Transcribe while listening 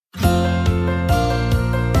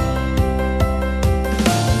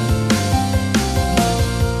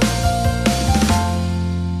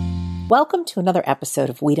Welcome to another episode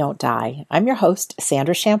of We Don't Die. I'm your host,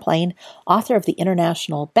 Sandra Champlain, author of the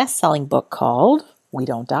international best-selling book called We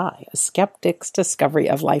Don't Die, A Skeptic's Discovery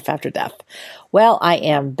of Life After Death. Well, I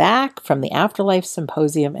am back from the Afterlife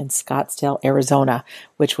Symposium in Scottsdale, Arizona,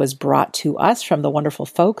 which was brought to us from the wonderful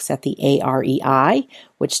folks at the AREI,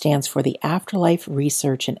 which stands for the Afterlife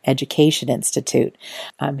Research and Education Institute.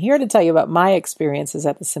 I'm here to tell you about my experiences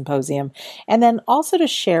at the symposium, and then also to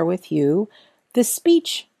share with you the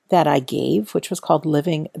speech that I gave, which was called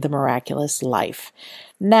Living the Miraculous Life.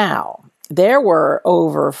 Now, there were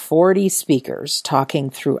over 40 speakers talking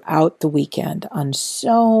throughout the weekend on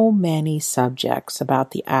so many subjects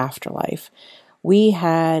about the afterlife. We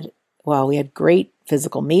had great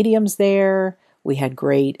physical mediums there. We had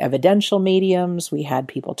great evidential mediums. We had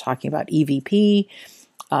people talking about EVP.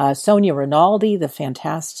 Sonia Rinaldi, the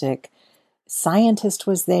fantastic scientist,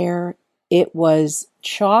 was there. It was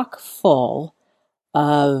chock full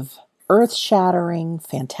of earth-shattering,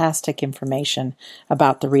 fantastic information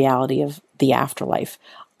about the reality of the afterlife.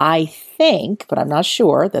 I think, but I'm not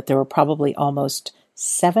sure, that there were probably almost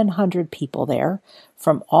 700 people there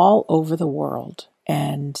from all over the world.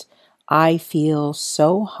 And I feel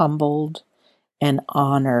so humbled and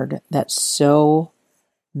honored that so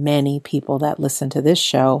many people that listen to this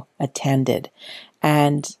show attended.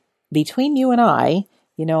 And between you and I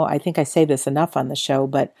think I say this enough on the show,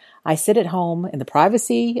 but I sit at home in the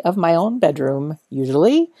privacy of my own bedroom,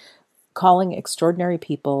 usually, calling extraordinary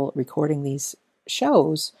people, recording these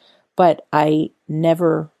shows, but I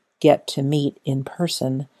never get to meet in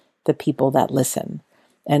person the people that listen.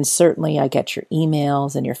 And certainly I get your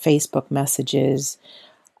emails and your Facebook messages,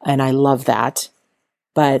 and I love that.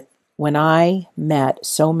 But when I met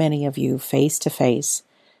so many of you face to face,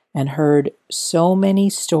 and heard so many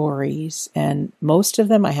stories, and most of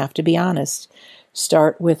them, I have to be honest,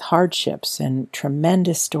 start with hardships and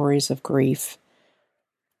tremendous stories of grief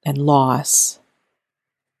and loss.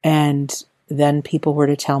 And then people were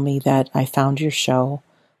to tell me that I found your show,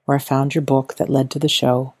 or I found your book that led to the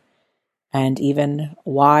show. And even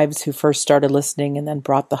wives who first started listening and then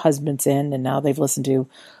brought the husbands in, and now they've listened to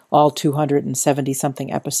all 270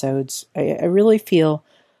 something episodes. I really feel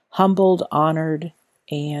humbled, honored,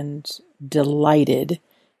 and delighted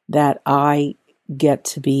that I get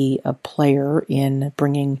to be a player in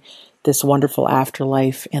bringing this wonderful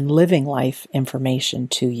afterlife and living life information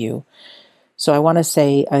to you. So I want to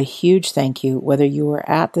say a huge thank you, whether you were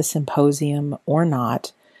at the symposium or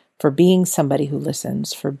not, for being somebody who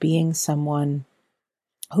listens, for being someone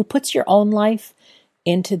who puts your own life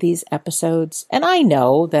into these episodes. And I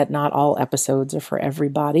know that not all episodes are for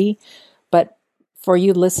everybody, but for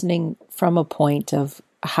you listening from a point of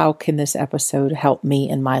how can this episode help me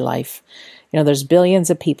in my life? There's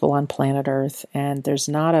billions of people on planet Earth, and there's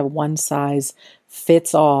not a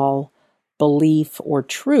one-size-fits-all belief or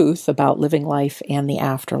truth about living life and the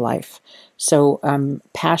afterlife. So I'm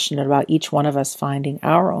passionate about each one of us finding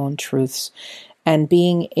our own truths and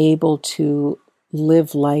being able to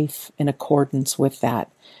live life in accordance with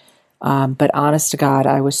that. But honest to God,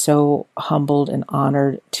 I was so humbled and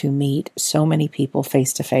honored to meet so many people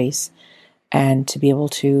face to face and to be able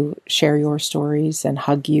to share your stories and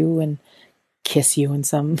hug you and kiss you and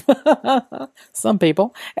some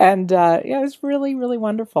people. And it was really, really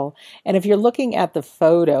wonderful. And if you're looking at the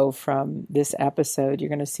photo from this episode, you're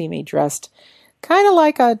going to see me dressed kind of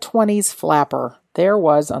like a 20s flapper. There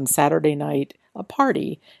was on Saturday night a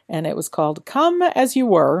party, and it was called Come As You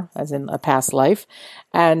Were, as in a past life.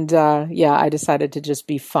 And I decided to just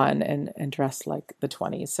be fun and dress like the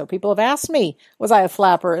 20s. So people have asked me, was I a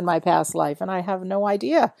flapper in my past life? And I have no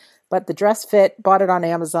idea. But the dress fit, bought it on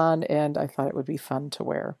Amazon, and I thought it would be fun to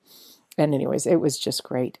wear. And anyways, it was just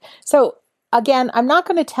great. So again, I'm not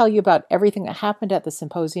going to tell you about everything that happened at the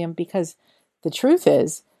symposium, because the truth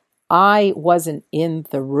is, I wasn't in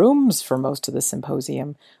the rooms for most of the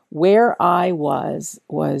symposium. Where I was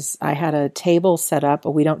I had a table set up, a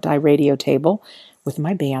We Don't Die radio table with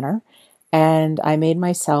my banner, and I made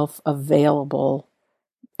myself available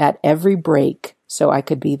at every break so I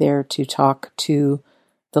could be there to talk to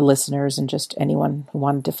the listeners and just anyone who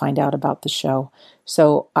wanted to find out about the show.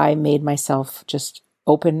 So I made myself just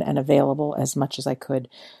open and available as much as I could.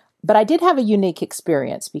 But I did have a unique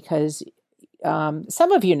experience because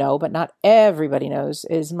some of you know, but not everybody knows,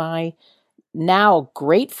 is my now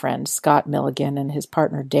great friend, Scott Milligan, and his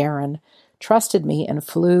partner, Darren, trusted me and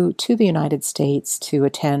flew to the United States to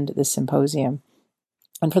attend the symposium.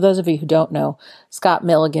 And for those of you who don't know, Scott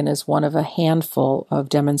Milligan is one of a handful of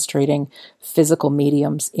demonstrating physical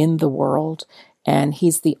mediums in the world. And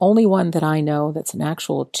he's the only one that I know that's an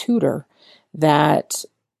actual tutor that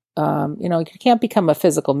You can't become a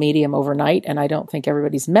physical medium overnight, and I don't think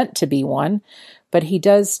everybody's meant to be one, but he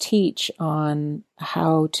does teach on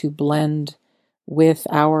how to blend with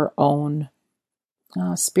our own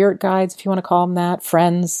spirit guides, if you want to call them that,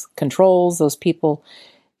 friends, controls, those people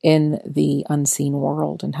in the unseen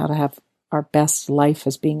world, and how to have our best life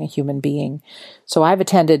as being a human being. So I've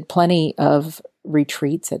attended plenty of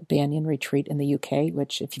retreats at Banyan Retreat in the UK,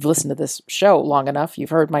 which if you've listened to this show long enough, you've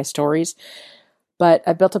heard my stories. But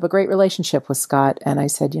I built up a great relationship with Scott, and I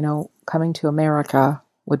said, coming to America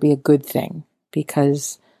would be a good thing,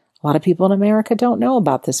 because a lot of people in America don't know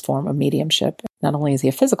about this form of mediumship. Not only is he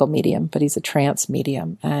a physical medium, but he's a trance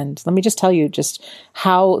medium. And let me just tell you just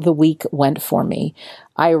how the week went for me.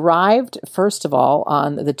 I arrived, first of all,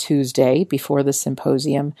 on the Tuesday before the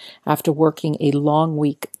symposium after working a long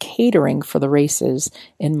week catering for the races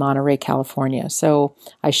in Monterey, California. So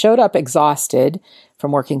I showed up exhausted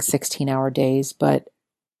from working 16-hour days, but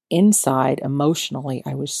inside, emotionally,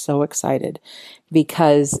 I was so excited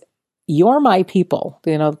because you're my people,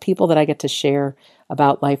 the people that I get to share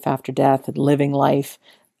about life after death and living life.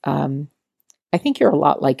 I think you're a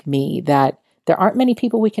lot like me, that there aren't many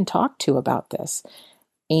people we can talk to about this.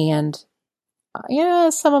 And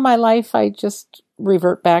some of my life, I just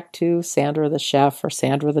revert back to Sandra the chef or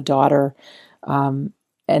Sandra the daughter, and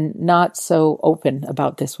not so open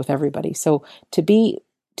about this with everybody. So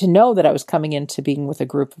to know that I was coming into being with a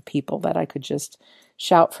group of people that I could just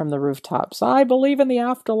shout from the rooftops, I believe in the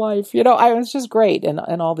afterlife. It was just great. And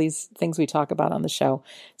all these things we talk about on the show.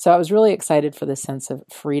 So I was really excited for this sense of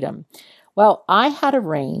freedom. Well, I had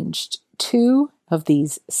arranged 2 of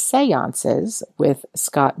these seances with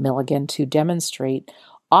Scott Milligan to demonstrate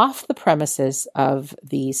off the premises of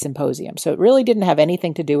the symposium. So it really didn't have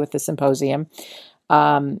anything to do with the symposium.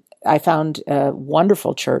 I found a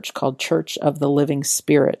wonderful church called Church of the Living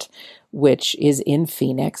Spirit, which is in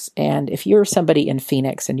Phoenix. And if you're somebody in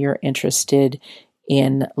Phoenix and you're interested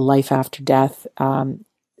in life after death,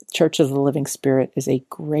 Church of the Living Spirit is a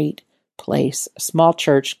great place. A small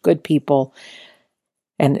church, good people,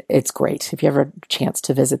 and it's great if you ever have a chance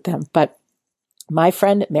to visit them. But my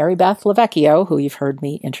friend Mary Beth Lavecchio, who you've heard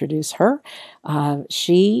me introduce her,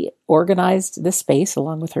 she organized the space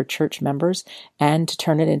along with her church members and to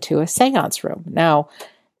turn it into a seance room. Now,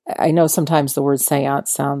 I know sometimes the word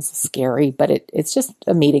seance sounds scary, but it's just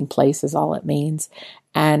a meeting place is all it means.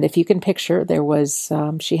 And if you can picture, there was,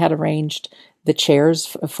 she had arranged the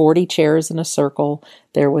chairs, 40 chairs in a circle.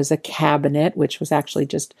 There was a cabinet, which was actually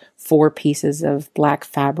just 4 pieces of black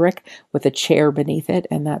fabric with a chair beneath it.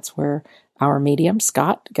 And that's where our medium,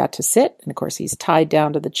 Scott, got to sit. And of course, he's tied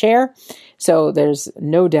down to the chair. So there's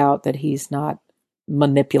no doubt that he's not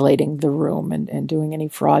manipulating the room and doing any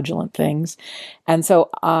fraudulent things. And so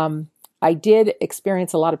I did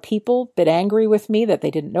experience a lot of people a bit angry with me that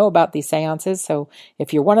they didn't know about these seances. So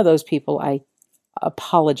if you're one of those people, I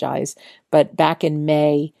apologize. But back in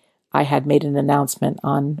May, I had made an announcement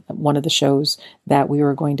on one of the shows that we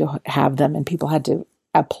were going to have them and people had to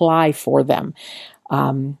apply for them.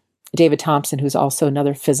 David Thompson, who's also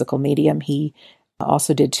another physical medium, he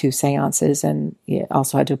also did 2 seances and he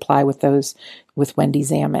also had to apply with those with Wendy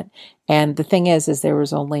Zamet. And the thing is there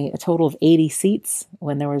was only a total of 80 seats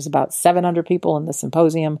when there was about 700 people in the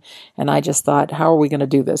symposium. And I just thought, how are we going to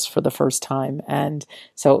do this for the first time? And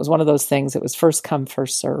so it was one of those things. It was first come,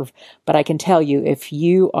 first serve. But I can tell you, if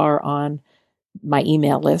you are on my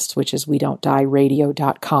email list, which is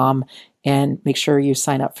wedon'tdieradio.com, and make sure you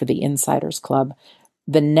sign up for the Insiders Club,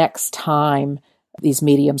 the next time these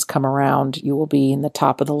mediums come around, you will be in the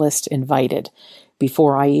top of the list invited.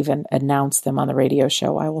 Before I even announce them on the radio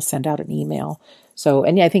show, I will send out an email. So,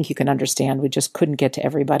 and yeah, I think you can understand, we just couldn't get to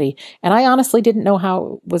everybody. And I honestly didn't know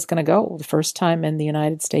how it was going to go. The first time in the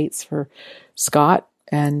United States for Scott,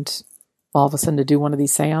 and all of a sudden to do one of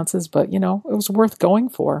these seances, but it was worth going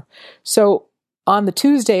for. So on the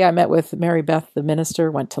Tuesday, I met with Mary Beth, the minister,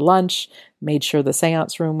 went to lunch, made sure the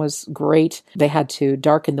seance room was great. They had to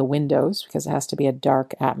darken the windows because it has to be a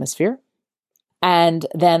dark atmosphere. And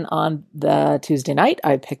then on the Tuesday night,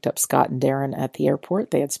 I picked up Scott and Darren at the airport.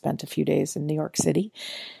 They had spent a few days in New York City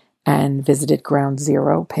and visited Ground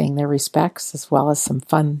Zero, paying their respects, as well as some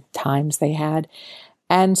fun times they had.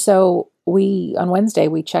 And so on Wednesday,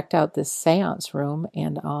 we checked out this seance room,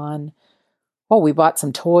 and we bought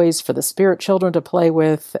some toys for the spirit children to play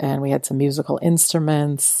with, and we had some musical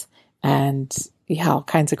instruments and all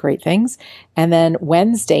kinds of great things. And then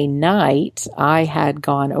Wednesday night, I had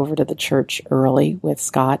gone over to the church early with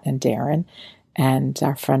Scott and Darren and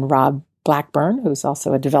our friend Rob Blackburn, who's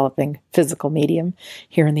also a developing physical medium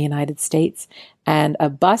here in the United States. And a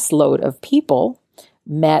busload of people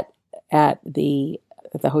met at the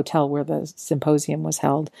at the hotel where the symposium was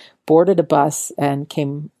held, boarded a bus and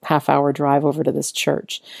came half-hour drive over to this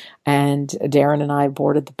church. And Darren and I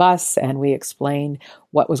boarded the bus and we explained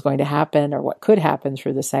what was going to happen or what could happen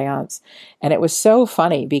through the seance. And it was so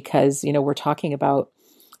funny because, we're talking about,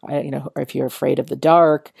 if you're afraid of the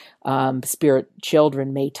dark, spirit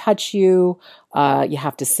children may touch you, you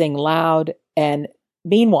have to sing loud. And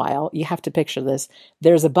meanwhile, you have to picture this.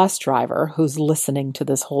 There's a bus driver who's listening to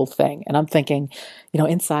this whole thing. And I'm thinking,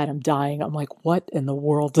 inside I'm dying. I'm like, what in the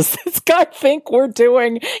world does this guy think we're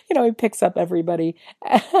doing? He picks up everybody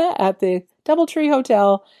at the Doubletree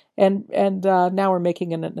Hotel. And now we're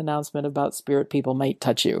making an announcement about spirit people might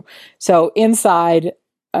touch you. So inside,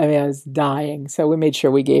 I was dying. So we made sure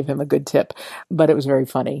we gave him a good tip, but it was very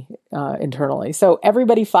funny internally. So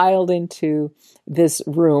everybody filed into this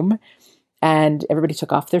room and everybody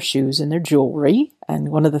took off their shoes and their jewelry. And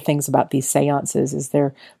one of the things about these seances is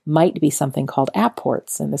there might be something called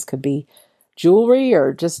apports. And this could be jewelry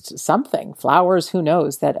or just something, flowers, who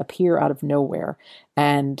knows, that appear out of nowhere.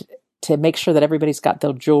 And to make sure that everybody's got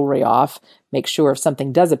their jewelry off, make sure if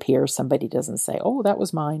something does appear, somebody doesn't say, oh, that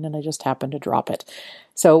was mine and I just happened to drop it.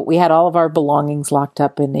 So we had all of our belongings locked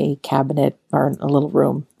up in a cabinet or a little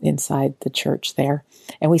room inside the church there.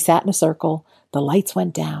 And we sat in a circle. The lights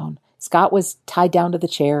went down. Scott was tied down to the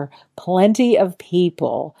chair. Plenty of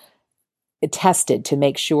people tested to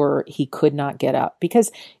make sure he could not get up.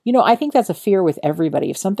 Because, I think that's a fear with everybody.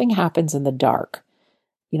 If something happens in the dark,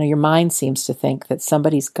 your mind seems to think that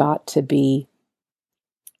somebody's got to be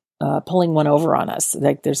pulling one over on us.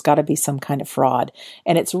 Like there's got to be some kind of fraud.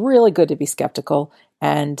 And it's really good to be skeptical.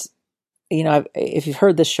 And, if you've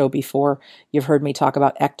heard this show before, you've heard me talk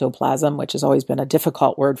about ectoplasm, which has always been a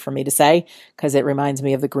difficult word for me to say because it reminds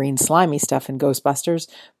me of the green slimy stuff in Ghostbusters.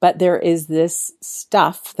 But there is this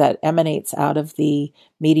stuff that emanates out of the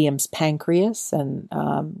medium's pancreas and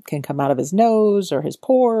can come out of his nose or his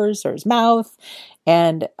pores or his mouth.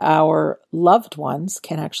 And our loved ones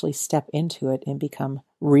can actually step into it and become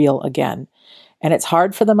real again. And it's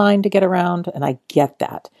hard for the mind to get around, and I get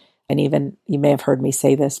that. And even, you may have heard me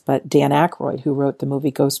say this, but Dan Aykroyd, who wrote the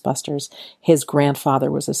movie Ghostbusters, his grandfather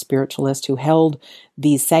was a spiritualist who held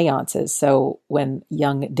these seances. So when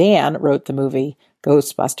young Dan wrote the movie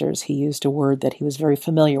Ghostbusters, he used a word that he was very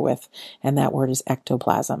familiar with, and that word is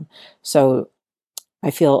ectoplasm. So I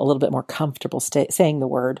feel a little bit more comfortable saying the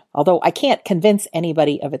word, although I can't convince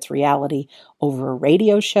anybody of its reality over a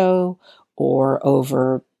radio show or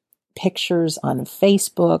over pictures on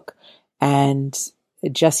Facebook. And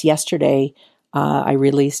just yesterday, I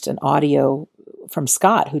released an audio from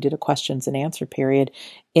Scott, who did a questions and answer period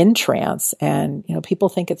in trance. And, people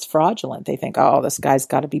think it's fraudulent. They think, oh, this guy's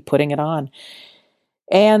got to be putting it on.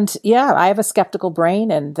 And yeah, I have a skeptical brain,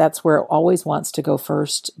 and that's where it always wants to go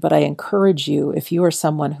first. But I encourage you, if you are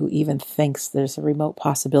someone who even thinks there's a remote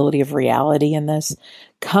possibility of reality in this,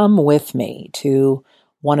 come with me to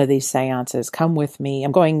one of these seances. Come with me.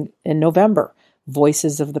 I'm going in November.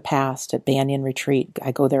 Voices of the Past at Banyan Retreat.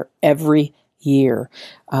 I go there every year.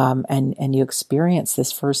 And you experience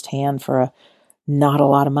this firsthand for not a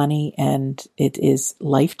lot of money, and it is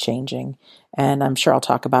life-changing. And I'm sure I'll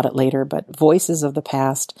talk about it later, but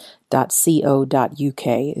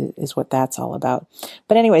voicesofthepast.co.uk is what that's all about.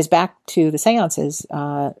 But anyways, back to the seances.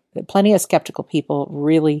 Plenty of skeptical people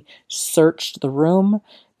really searched the room.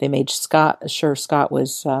 They made sure Scott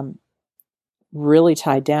was really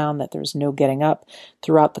tied down, that there's no getting up.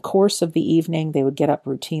 Throughout the course of the evening, they would get up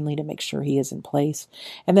routinely to make sure he is in place.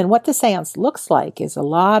 And then what the seance looks like is a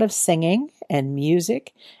lot of singing and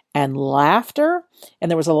music and laughter. And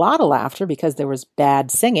there was a lot of laughter because there was bad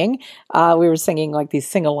singing. We were singing like these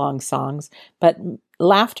sing-along songs, but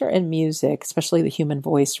laughter and music, especially the human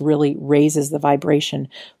voice, really raises the vibration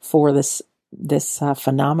for this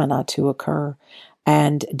phenomena to occur.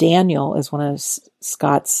 And Daniel is one of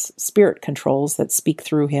Scott's spirit controls that speak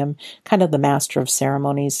through him, kind of the master of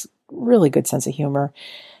ceremonies, really good sense of humor.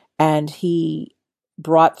 And he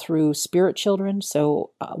brought through spirit children.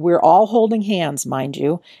 So we're all holding hands, mind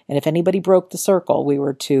you. And if anybody broke the circle, we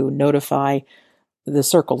were to notify the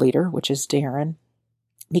circle leader, which is Darren,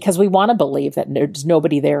 because we want to believe that there's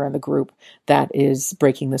nobody there in the group that is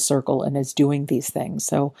breaking the circle and is doing these things.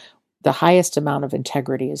 So the highest amount of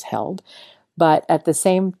integrity is held. But at the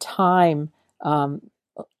same time, a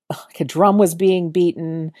drum was being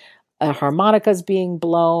beaten, harmonicas being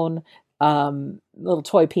blown, little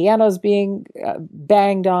toy pianos being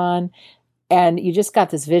banged on. And you just got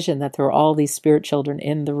this vision that there were all these spirit children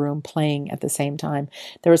in the room playing at the same time.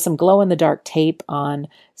 There was some glow-in-the-dark tape on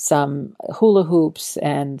some hula hoops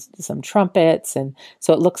and some trumpets. And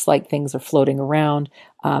so it looks like things are floating around.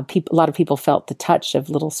 A lot of people felt the touch of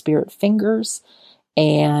little spirit fingers,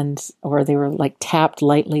 or they were like tapped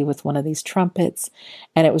lightly with one of these trumpets.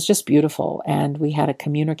 And it was just beautiful. And we had a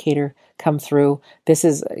communicator come through. This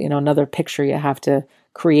is, another picture you have to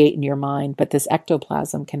create in your mind, but this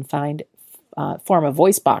ectoplasm can form a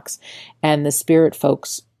voice box, and the spirit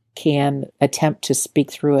folks can attempt to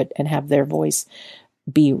speak through it and have their voice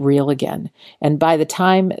be real again. And by the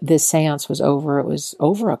time this seance was over, it was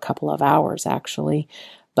over a couple of hours actually,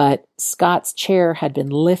 but Scott's chair had been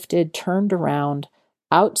lifted, turned around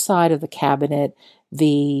outside of the cabinet.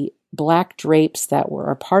 The black drapes that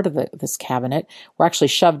were a part of this cabinet were actually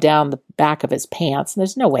shoved down the back of his pants. And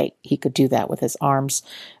there's no way he could do that with his arms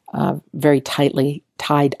very tightly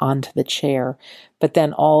tied onto the chair. But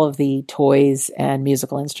then all of the toys and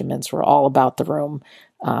musical instruments were all about the room,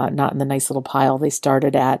 not in the nice little pile they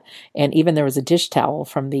started at. And even there was a dish towel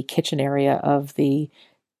from the kitchen area of the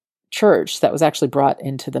church that was actually brought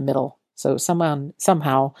into the middle. So someone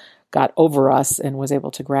somehow got over us and was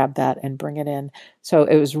able to grab that and bring it in. So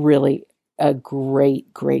it was really a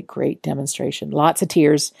great, great, great demonstration. Lots of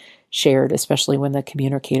tears shared, especially when the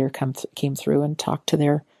communicator came through and talked to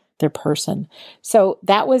their person. So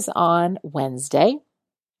that was on Wednesday.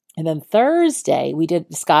 And then Thursday,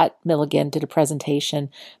 Scott Milligan did a presentation,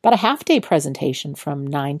 about a half-day presentation from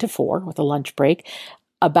 9 to 4 with a lunch break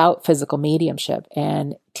about physical mediumship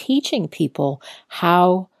and teaching people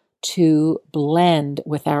how to blend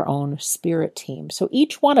with our own spirit team. So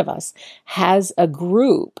each one of us has a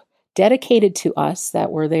group dedicated to us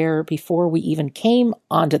that were there before we even came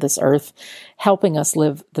onto this earth, helping us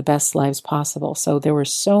live the best lives possible. So there were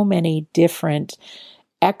so many different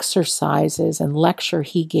exercises and lecture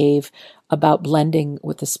he gave about blending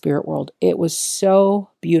with the spirit world. It was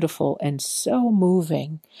so beautiful and so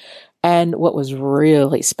moving. And what was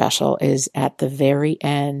really special is at the very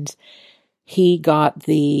end, he got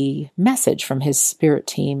the message from his spirit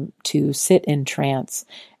team to sit in trance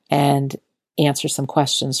and answer some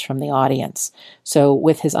questions from the audience. So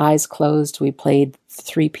with his eyes closed, we played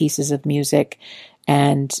 3 pieces of music,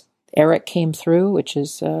 and Eric came through, which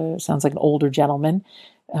is sounds like an older gentleman,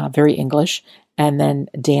 very English. And then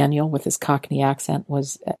Daniel, with his Cockney accent,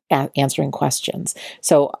 was answering questions.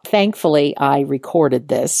 So thankfully, I recorded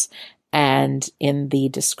this. And in the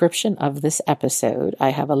description of this episode, I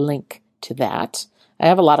have a link to that. I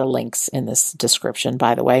have a lot of links in this description,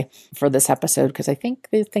 by the way, for this episode, because I think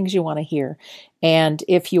the things you want to hear. And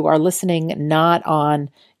if you are listening not on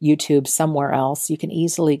YouTube, somewhere else, you can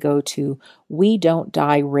easily go to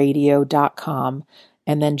wedon'tdieradio.com,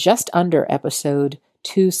 and then just under episode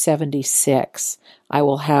 276, I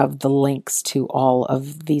will have the links to all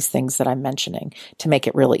of these things that I'm mentioning to make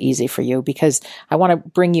it really easy for you, because I want to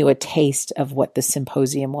bring you a taste of what the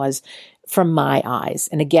symposium was from my eyes.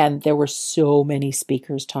 And again, there were so many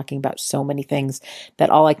speakers talking about so many things that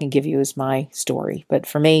all I can give you is my story. But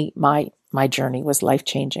for me, my journey was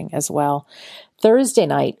life-changing as well. Thursday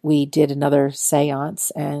night, we did another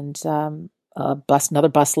seance, and another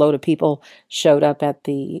busload of people showed up at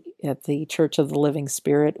the Church of the Living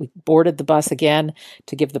Spirit. We boarded the bus again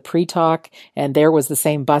to give the pre-talk, and there was the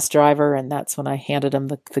same bus driver, and that's when I handed him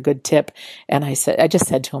the good tip. And I just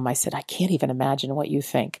said to him, I can't even imagine what you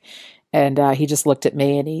think. And he just looked at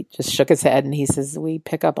me and he just shook his head and he says, "We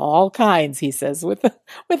pick up all kinds," he says, with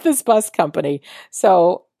this bus company.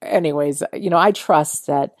 So anyways, I trust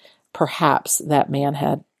that perhaps that man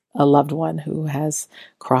had a loved one who has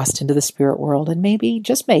crossed into the spirit world, and maybe,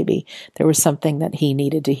 just maybe, there was something that he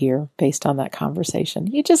needed to hear based on that conversation.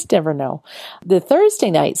 You just never know. The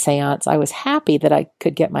Thursday night seance, I was happy that I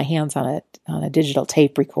could get my hands on a digital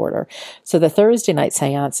tape recorder. So the Thursday night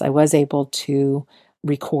seance, I was able to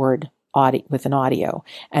record audio with an audio.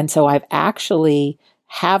 And so I've actually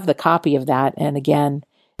have the copy of that. And again,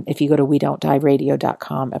 if you go to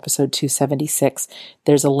wedon'tdieradio.com, episode 276,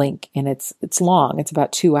 there's a link, and it's long. It's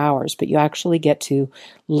about 2 hours, but you actually get to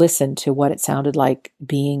listen to what it sounded like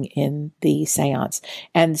being in the seance.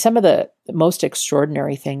 And some of the most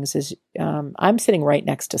extraordinary things is I'm sitting right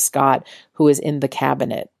next to Scott, who is in the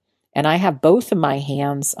cabinet. And I have both of my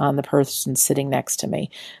hands on the person sitting next to me.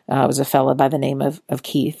 It was a fellow by the name of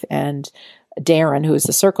Keith. And Darren, who is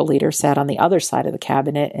the circle leader, sat on the other side of the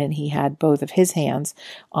cabinet, and he had both of his hands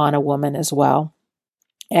on a woman as well.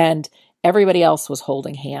 And everybody else was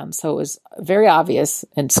holding hands. So it was very obvious,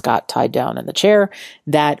 and Scott tied down in the chair,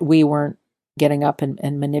 that we weren't getting up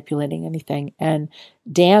and manipulating anything. And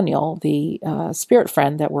Daniel, the spirit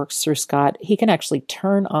friend that works through Scott, he can actually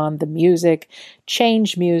turn on the music,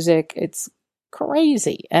 change music. It's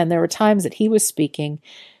crazy. And there were times that he was speaking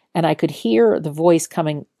and I could hear the voice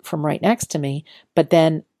coming from right next to me. But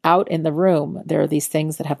then out in the room, there are these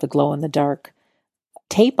things that have the glow in the dark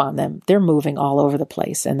tape on them. They're moving all over the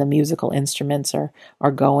place and the musical instruments are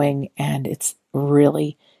going, and it's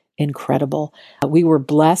really incredible. We were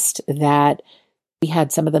blessed that we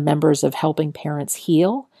had some of the members of Helping Parents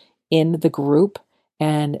Heal in the group,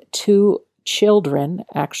 and 2 children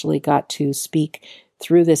actually got to speak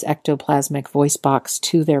through this ectoplasmic voice box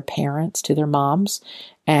to their parents, to their moms,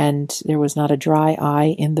 and there was not a dry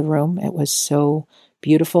eye in the room. It was so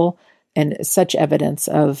beautiful and such evidence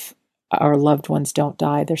of our loved ones don't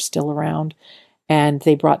die. They're still around, and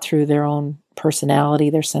they brought through their own personality,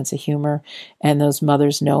 their sense of humor, and those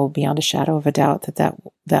mothers know beyond a shadow of a doubt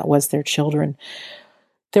that was their children.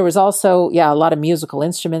 There was also, a lot of musical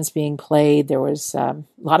instruments being played. There was a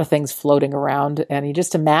lot of things floating around, and you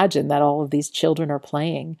just imagine that all of these children are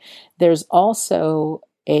playing. There's also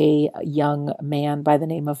a young man by the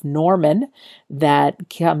name of Norman that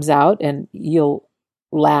comes out, and you'll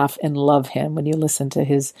laugh and love him when you listen to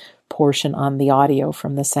his portion on the audio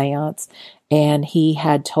from the seance. And he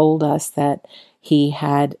had told us that he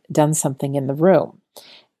had done something in the room.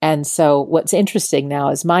 And so what's interesting now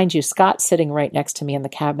is, mind you, Scott's sitting right next to me in the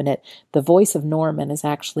cabinet. The voice of Norman is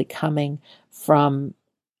actually coming from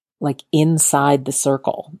like inside the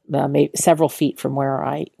circle, maybe several feet from where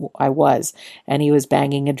I was. And he was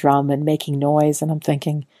banging a drum and making noise. And I'm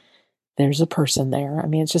thinking, there's a person there. I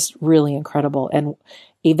mean, it's just really incredible. And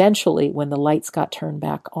eventually, when the lights got turned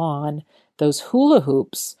back on, those hula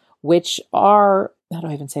hoops, which are, how do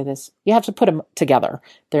I even say this? You have to put them together.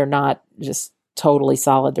 They're not just totally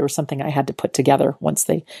solid. There was something I had to put together once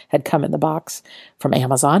they had come in the box from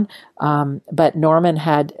Amazon. But Norman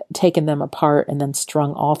had taken them apart and then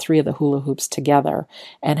strung all 3 of the hula hoops together,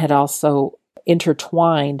 and had also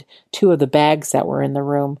intertwined 2 of the bags that were in the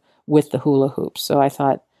room with the hula hoops. So I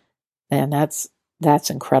thought, man, that's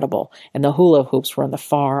incredible. And the hula hoops were on the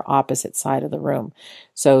far opposite side of the room.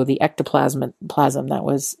 So the ectoplasm that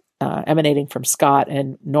was emanating from Scott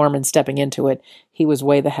and Norman stepping into it, he was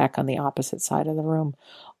way the heck on the opposite side of the room.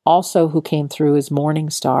 Also, who came through is Morning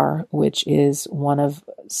Star, which is one of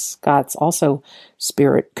Scott's also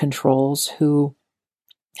spirit controls, who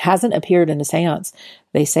hasn't appeared in a seance,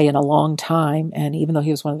 they say, in a long time. And even though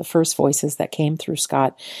he was one of the first voices that came through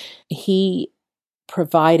Scott, he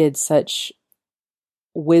provided such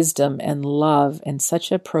wisdom and love and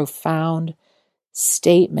such a profound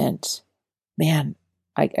statement. Man,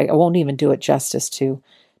 I won't even do it justice to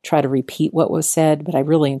try to repeat what was said, but I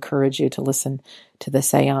really encourage you to listen to the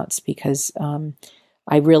seance, because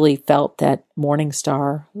I really felt that Morning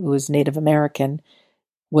Star, who was Native American,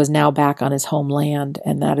 was now back on his homeland,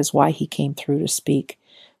 and that is why he came through to speak.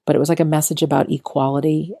 But it was like a message about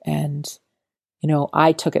equality, and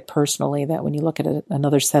I took it personally that when you look at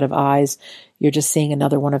another set of eyes, you're just seeing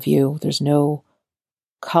another one of you. There's no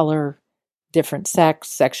color, different sex,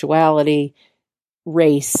 sexuality,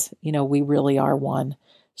 race. We really are one.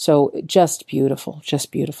 So just beautiful,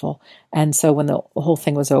 just beautiful. And so when the whole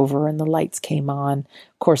thing was over and the lights came on,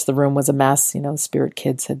 of course, the room was a mess. The spirit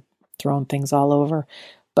kids had thrown things all over,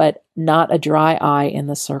 but not a dry eye in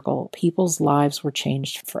the circle. People's lives were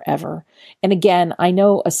changed forever. And again, I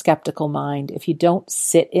know a skeptical mind, if you don't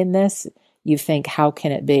sit in this, you think, how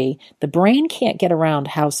can it be? The brain can't get around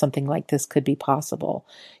how something like this could be possible.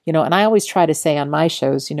 And I always try to say on my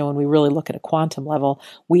shows, when we really look at a quantum level,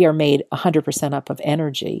 we are made 100% up of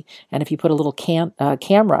energy. And if you put a little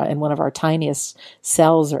camera in one of our tiniest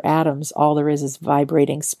cells or atoms, all there is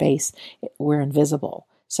vibrating space. We're invisible.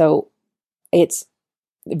 So it's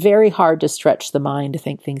very hard to stretch the mind to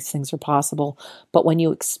think these things are possible. But when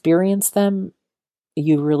you experience them,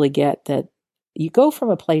 you really get that you go from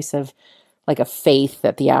a place of like a faith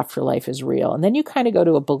that the afterlife is real. And then you kind of go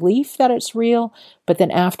to a belief that it's real. But then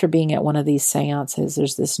after being at one of these seances,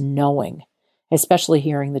 there's this knowing, especially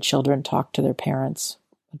hearing the children talk to their parents,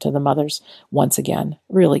 to the mothers once again.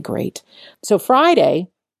 Really great. So Friday,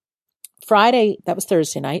 that was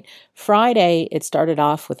Thursday night. Friday, it started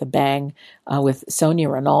off with a bang with Sonia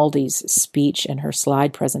Rinaldi's speech and her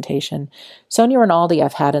slide presentation. Sonia Rinaldi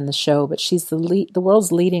I've had in the show, but she's the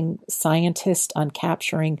world's leading scientist on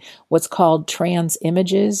capturing what's called trans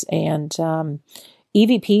images and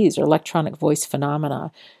EVPs, or electronic voice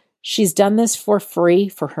phenomena. She's done this for free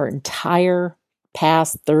for her entire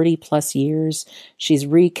past 30 plus years. She's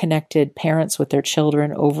reconnected parents with their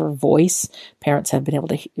children over voice. Parents have been able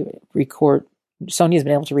to record Sonia's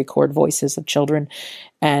been able to record voices of children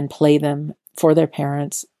and play them for their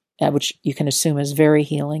parents, which you can assume is very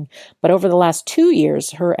healing. But over the last 2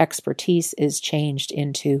 years, her expertise is changed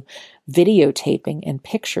into videotaping and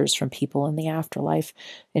pictures from people in the afterlife.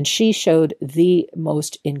 And she showed the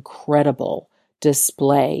most incredible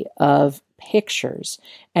display of pictures.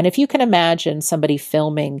 And if you can imagine somebody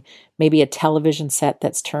filming maybe a television set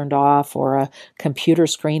that's turned off or a computer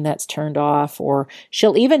screen that's turned off, or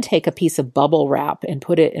she'll even take a piece of bubble wrap and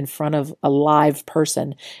put it in front of a live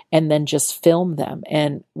person and then just film them.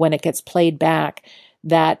 And when it gets played back,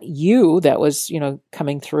 that was,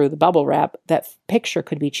 coming through the bubble wrap, that picture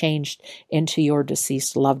could be changed into your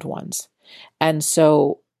deceased loved ones. And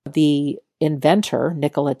so the inventor,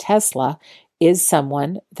 Nikola Tesla, is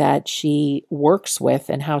someone that she works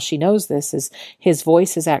with, and how she knows this is his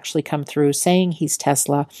voice has actually come through saying he's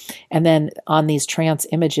Tesla, and then on these trance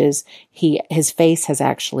images, his face has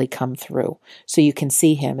actually come through, so you can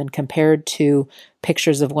see him, and compared to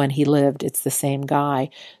pictures of when he lived, it's the same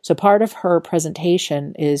guy. So part of her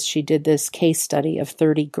presentation is she did this case study of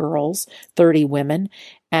 30 girls, 30 women,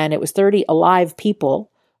 and it was 30 alive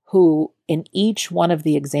people who, in each one of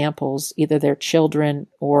the examples, either their children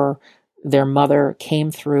or their mother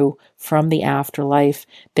came through from the afterlife.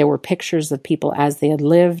 There were pictures of people as they had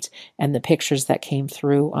lived and the pictures that came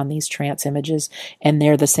through on these trance images, and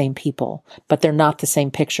they're the same people, but they're not the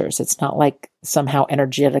same pictures. It's not like somehow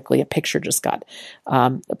energetically a picture just got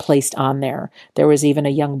placed on there. There was even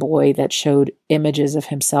a young boy that showed images of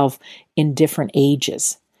himself in different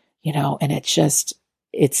ages, and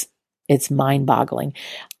it's mind-boggling.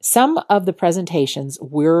 Some of the presentations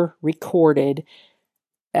were recorded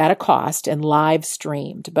at a cost and live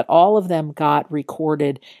streamed, but all of them got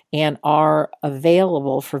recorded and are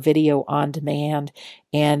available for video on demand.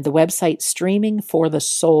 And the website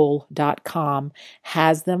streamingforthesoul.com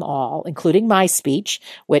has them all, including my speech,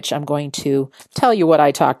 which I'm going to tell you what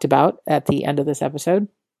I talked about at the end of this episode.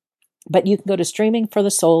 But you can go to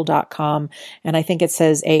streamingforthesoul.com, and I think it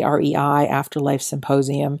says AREI, Afterlife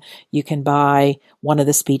Symposium. You can buy one of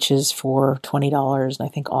the speeches for $20, and I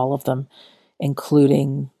think all of them,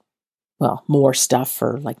 including, more stuff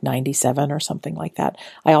for like $97 or something like that.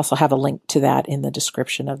 I also have a link to that in the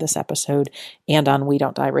description of this episode and on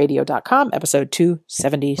WeDon'tDieRadio.com, episode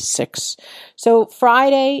 276. So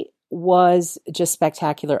Friday was just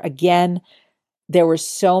spectacular. Again, there were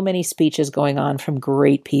so many speeches going on from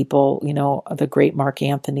great people. The great Mark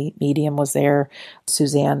Anthony Medium was there.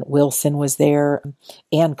 Suzanne Wilson was there.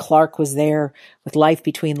 Ann Clark was there with Life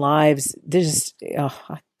Between Lives.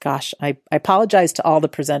 Gosh, I apologize to all the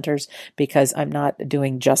presenters because I'm not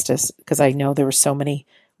doing justice, because I know there were so many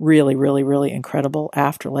really, really, really incredible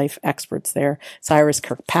afterlife experts there. Cyrus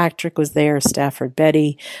Kirkpatrick was there, Stafford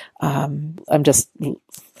Betty. I'm just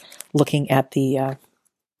looking at the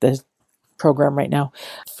program right now.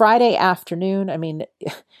 Friday afternoon,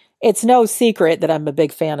 it's no secret that I'm a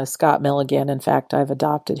big fan of Scott Milligan. In fact, I've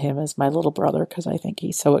adopted him as my little brother because I think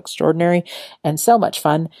he's so extraordinary and so much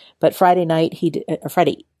fun. But Friday night,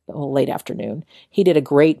 late afternoon, he did a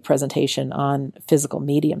great presentation on physical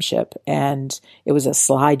mediumship, and it was a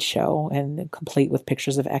slideshow and complete with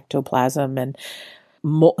pictures of ectoplasm, and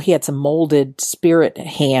he had some molded spirit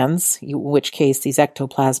hands, in which case these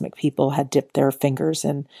ectoplasmic people had dipped their fingers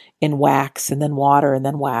in wax and then water and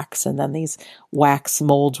then wax, and then these wax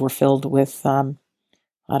molds were filled with I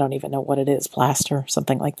don't even know what it is, plaster,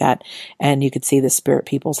 something like that, and you could see the spirit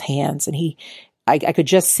people's hands, and I could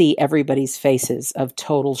just see everybody's faces of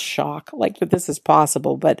total shock, like that this is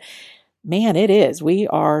possible. But man, it is. We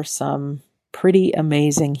are some pretty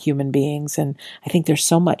amazing human beings. And I think there's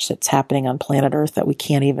so much that's happening on planet Earth that we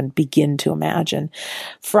can't even begin to imagine.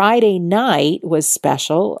 Friday night was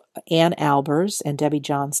special. Ann Albers and Debbie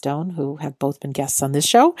Johnstone, who have both been guests on this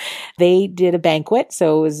show, they did a banquet.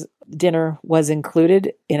 So dinner was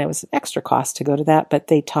included, and it was an extra cost to go to that, but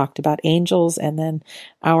they talked about angels and then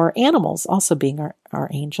our animals also being our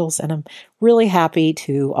angels. And I'm really happy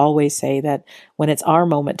to always say that when it's our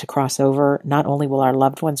moment to cross over, not only will our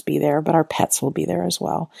loved ones be there, but our pets will be there as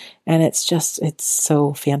well. And it's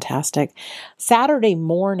so fantastic. Saturday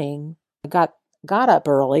morning, I got up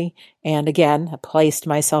early, and again, I placed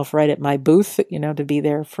myself right at my booth, to be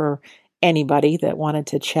there for anybody that wanted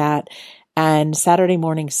to chat. And Saturday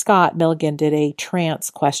morning, Scott Milligan did a trance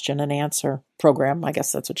question and answer program. I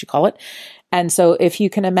guess that's what you call it. And so if you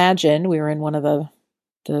can imagine, we were in one of the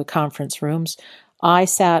conference rooms. I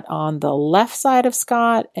sat on the left side of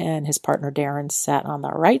Scott, and his partner Darren sat on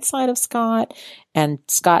the right side of Scott, and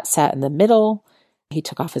Scott sat in the middle. He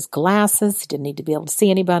took off his glasses. He didn't need to be able to see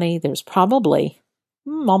anybody. There's probably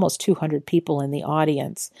almost 200 people in the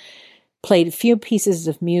audience. played a few pieces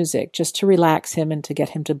of music just to relax him and to get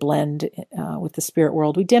him to blend with the spirit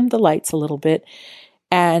world. We dimmed the lights a little bit,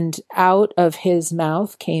 and out of his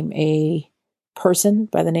mouth came a person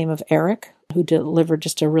by the name of Eric, who delivered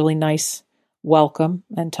just a really nice welcome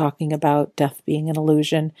and talking about death being an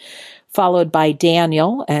illusion, followed by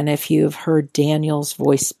Daniel. And if you've heard Daniel's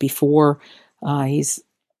voice before, he's,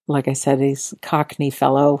 like I said, he's a Cockney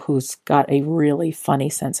fellow who's got a really funny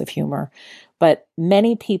sense of humor. But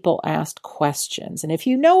many people asked questions. And if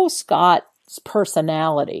you know Scott's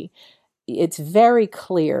personality, it's very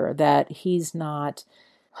clear that he's not,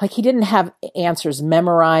 like, he didn't have answers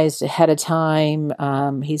memorized ahead of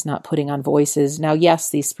time. He's not putting on voices. Now, yes,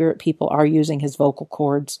 these spirit people are using his vocal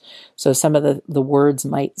cords. So some of the words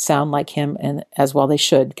might sound like him, and as well they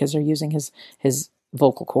should, because they're using his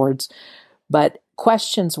vocal cords. But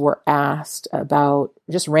questions were asked about,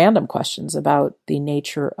 just random questions about the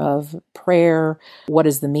nature of prayer. What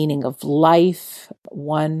is the meaning of life?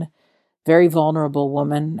 One very vulnerable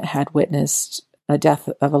woman had witnessed a death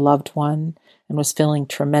of a loved one and was feeling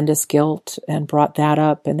tremendous guilt and brought that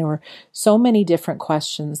up. And there were so many different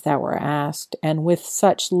questions that were asked. And with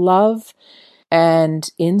such love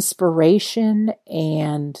and inspiration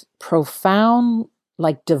and profound,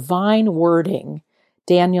 like divine wording,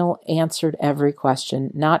 Daniel answered every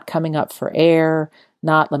question, not coming up for air,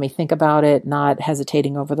 not let me think about it, not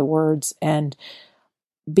hesitating over the words. And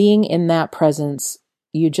being in that presence,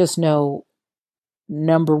 you just know,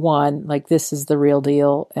 number one, like, this is the real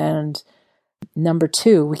deal. And number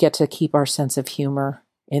two, we get to keep our sense of humor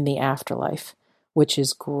in the afterlife, which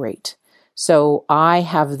is great. So I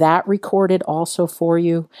have that recorded also for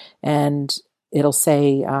you, and it'll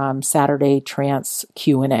say Saturday Trance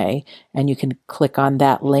Q&A, and you can click on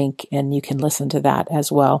that link and you can listen to that as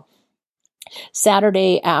well.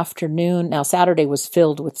 Saturday afternoon, now Saturday was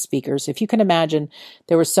filled with speakers. If you can imagine,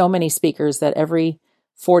 there were so many speakers that every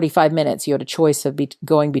 45 minutes you had a choice of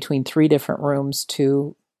going between 3 different rooms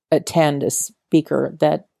to attend a speaker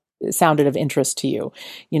that sounded of interest to you.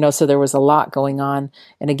 So there was a lot going on.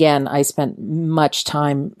 And again, I spent much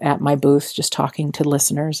time at my booth just talking to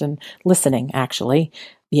listeners and listening, actually.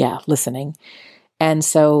 Yeah, listening. And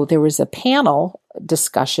so there was a panel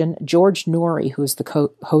discussion. George Noory, who's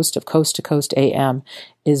the host of Coast to Coast AM,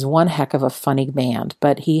 is one heck of a funny man,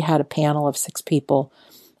 but he had a panel of 6 people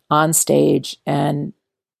on stage, and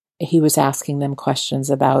he was asking them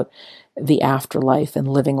questions about the afterlife and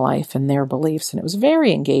living life and their beliefs. And it was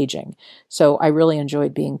very engaging. So I really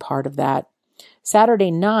enjoyed being part of that.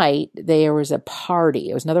 Saturday night, there was a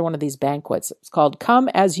party. It was another one of these banquets. It's called Come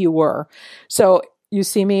As You Were. So you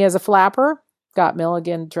see me as a flapper. Scott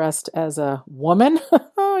Milligan dressed as a woman.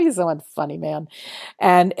 Oh, he's a funny man.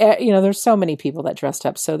 And, there's so many people that dressed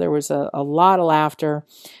up. So there was a lot of laughter.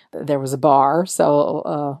 There was a bar. So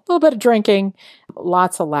a little bit of drinking,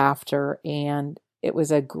 lots of laughter. And it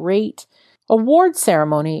was a great award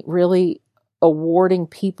ceremony, really awarding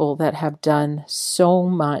people that have done so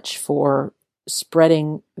much for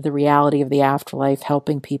spreading the reality of the afterlife,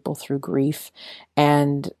 helping people through grief.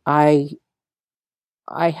 And I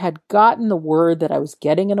had gotten the word that I was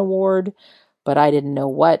getting an award, but I didn't know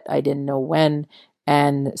what, I didn't know when.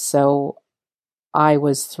 And so I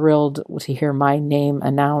was thrilled to hear my name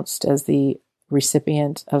announced as the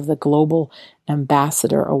recipient of the Global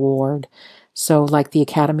Ambassador Award. So like the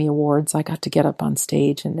Academy Awards, I got to get up on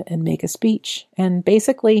stage and make a speech. And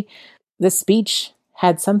basically, the speech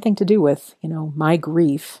had something to do with, my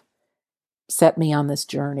grief set me on this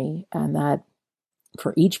journey, and that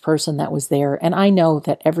for each person that was there, and I know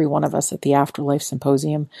that every one of us at the Afterlife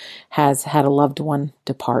Symposium has had a loved one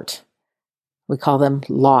depart. We call them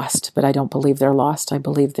lost, but I don't believe they're lost. I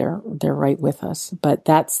believe they're right with us. But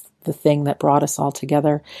that's the thing that brought us all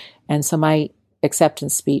together. And so my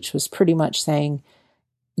acceptance speech was pretty much saying,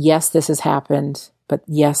 yes, this has happened, but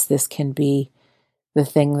yes, this can be the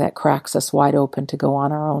thing that cracks us wide open to go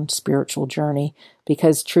on our own spiritual journey.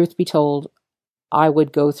 Because truth be told, I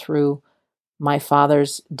would go through my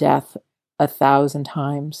father's death 1,000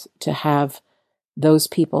 times to have those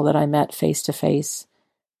people that I met face to face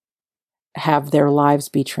have their lives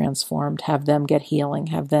be transformed, have them get healing,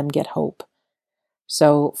 have them get hope.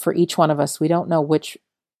 So for each one of us, we don't know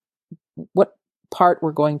what part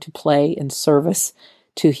we're going to play in service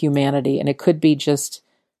to humanity. And it could be just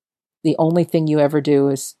the only thing you ever do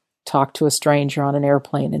is talk to a stranger on an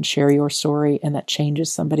airplane and share your story, and that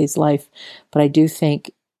changes somebody's life. But I do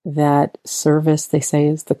think that service, they say,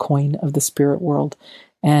 is the coin of the spirit world.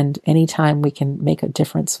 And anytime we can make a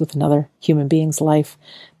difference with another human being's life,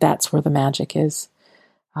 that's where the magic is.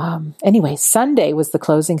 Anyway, Sunday was the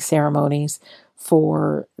closing ceremonies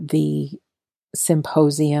for the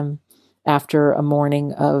symposium. after a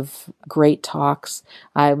morning of great talks.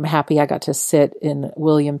 I'm happy I got to sit in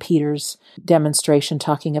William Peters' demonstration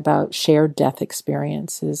talking about shared death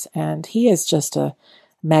experiences. And he is just a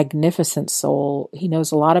magnificent soul. He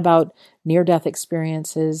knows a lot about near-death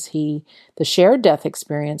experiences. The shared death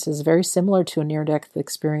experience is very similar to a near-death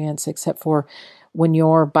experience, except for when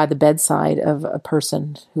you're by the bedside of a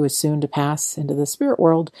person who is soon to pass into the spirit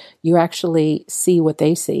world, you actually see what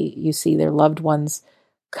they see. You see their loved ones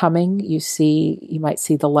coming. You might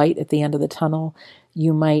see the light at the end of the tunnel.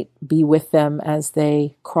 You might be with them as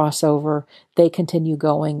they cross over. They continue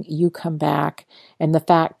going. You come back. And the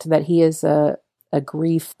fact that he is a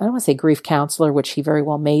grief, I don't want to say grief counselor, which he very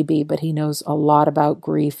well may be, but he knows a lot about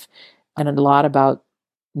grief and a lot about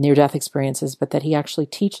near-death experiences, but that he actually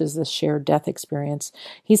teaches this shared death experience.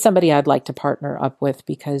 He's somebody I'd like to partner up with,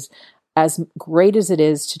 because as great as it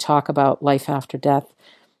is to talk about life after death,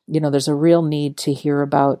 there's a real need to hear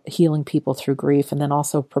about healing people through grief, and then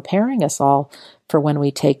also preparing us all for when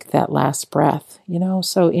we take that last breath,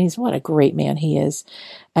 so what a great man he is.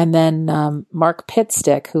 And then Mark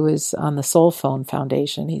Pitstick, who is on the Soul Phone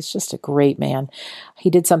Foundation, he's just a great man. He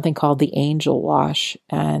did something called the Angel Wash,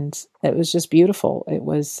 and it was just beautiful. It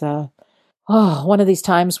was one of these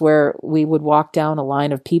times where we would walk down a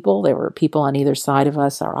line of people. There were people on either side of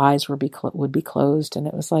us. Our eyes would be closed, and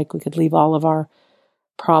it was like we could leave all of our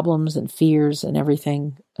problems and fears and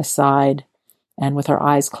everything aside, and with our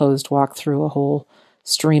eyes closed, walk through a whole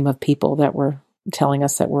stream of people that were telling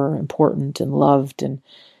us that we're important and loved. And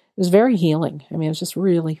it was very healing. It was just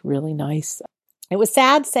really, really nice. It was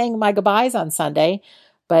sad saying my goodbyes on Sunday,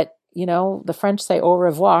 but the French say au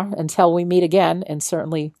revoir until we meet again, and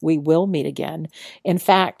certainly we will meet again. In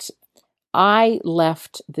fact, I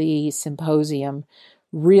left the symposium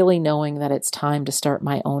really knowing that it's time to start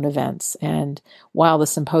my own events. And while the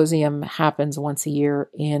symposium happens once a year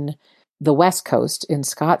in the West Coast in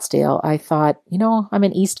Scottsdale, I thought, I'm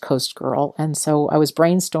an East Coast girl. And so I was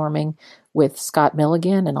brainstorming with Scott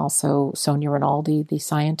Milligan and also Sonia Rinaldi, the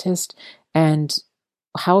scientist, and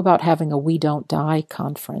how about having a We Don't Die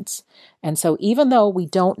conference? And so even though we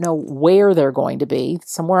don't know where they're going to be,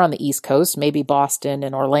 somewhere on the East Coast, maybe Boston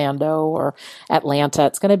and Orlando or Atlanta,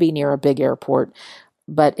 it's going to be near a big airport.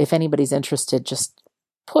 But if anybody's interested, just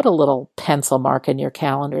put a little pencil mark in your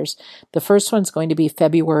calendars. The first one's going to be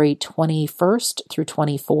February 21st through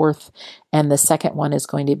 24th, and the second one is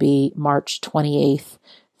going to be March 28th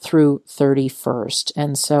through 31st.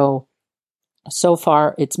 And so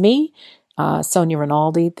far it's me, Sonia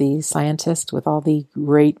Rinaldi, the scientist, with all the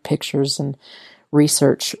great pictures and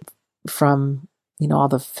research from, all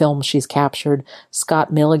the films she's captured,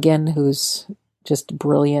 Scott Milligan, who's just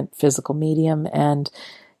brilliant physical medium, and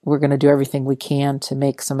we're going to do everything we can to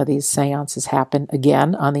make some of these seances happen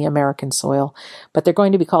again on the American soil. But they're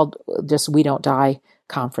going to be called just We Don't Die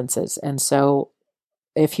conferences. And so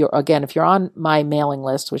if you're on my mailing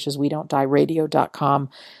list, which is WeDon'tDieRadio.com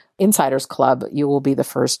Insiders Club, you will be the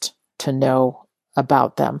first to know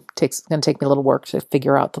about them. It's going to take me a little work to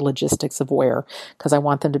figure out the logistics of where, because I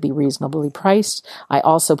want them to be reasonably priced. I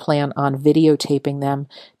also plan on videotaping them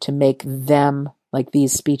to make them, like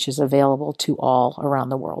these speeches, available to all around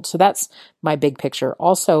the world. So that's my big picture.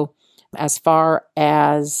 Also, as far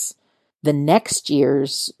as the next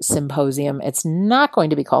year's symposium, it's not going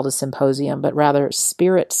to be called a symposium, but rather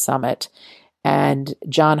Spirit Summit. And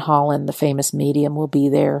John Holland, the famous medium, will be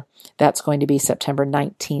there. That's going to be September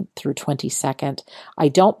 19th through 22nd. I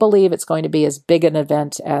don't believe it's going to be as big an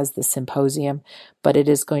event as the symposium, but it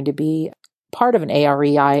is going to be part of an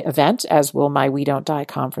AREI event, as will my We Don't Die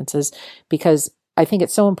conferences, because I think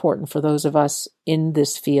it's so important for those of us in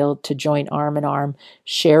this field to join arm in arm,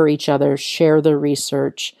 share each other, share the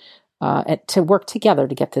research, and to work together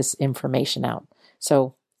to get this information out.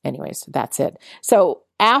 So anyways, that's it. So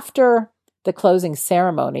after the closing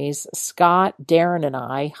ceremonies, Scott, Darren, and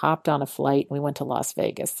I hopped on a flight and we went to Las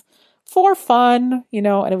Vegas for fun,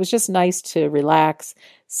 and it was just nice to relax,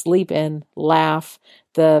 sleep in, laugh.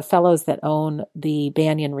 The fellows that own the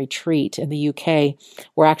Banyan Retreat in the UK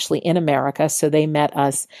were actually in America, so they met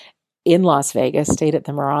us in Las Vegas, stayed at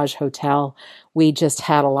the Mirage Hotel. We just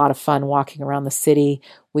had a lot of fun walking around the city.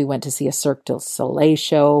 We went to see a Cirque du Soleil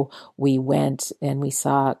show. We went and we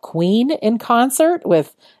saw Queen in concert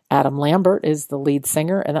with Adam Lambert is the lead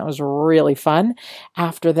singer, and that was really fun.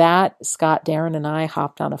 After that, Scott, Darren, and I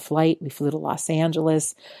hopped on a flight. We flew to Los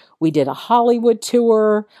Angeles. We did a Hollywood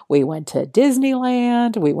tour. We went to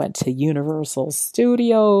Disneyland. We went to Universal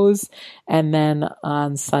Studios. And then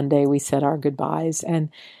on Sunday, we said our goodbyes. And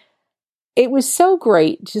it was so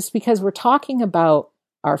great just because we're talking about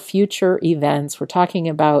our future events. We're talking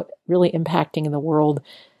about really impacting the world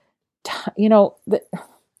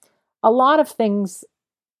a lot of things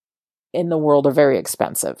in the world are very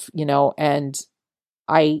expensive, and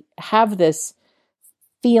I have this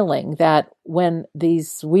feeling that when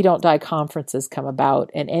these We Don't Die conferences come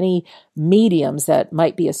about and any mediums that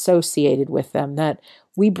might be associated with them, that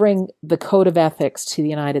we bring the code of ethics to the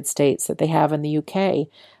United States that they have in the UK.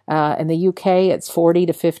 In the UK, it's 40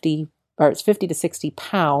 to 50, or it's 50 to 60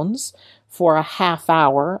 pounds for a half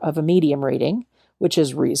hour of a medium reading, which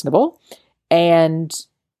is reasonable. And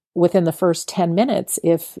within the first 10 minutes,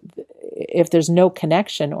 if there's no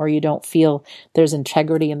connection or you don't feel there's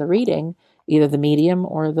integrity in the reading, either the medium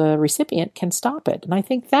or the recipient can stop it. And I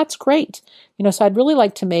think that's great. So I'd really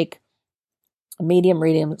like to make medium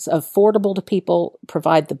readings affordable to people,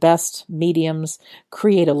 provide the best mediums,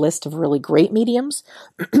 create a list of really great mediums.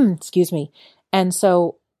 Excuse me. And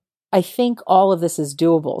so I think all of this is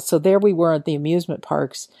doable. So there we were at the amusement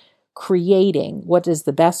parks, creating what is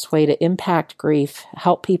the best way to impact grief,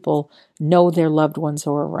 help people know their loved ones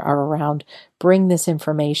are around, bring this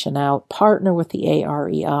information out, partner with the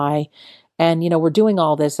AREI. And, we're doing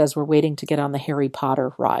all this as we're waiting to get on the Harry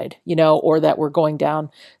Potter ride, or that we're going down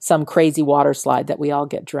some crazy water slide that we all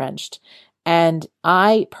get drenched. And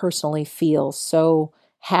I personally feel so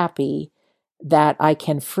happy that I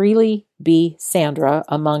can freely be Sandra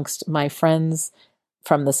amongst my friends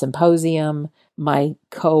from the Symposium, my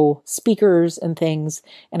co-speakers and things.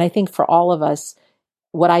 And I think for all of us,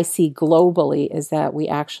 what I see globally is that we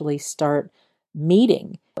actually start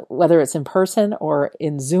meeting, whether it's in person or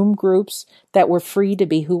in Zoom groups, that we're free to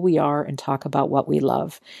be who we are and talk about what we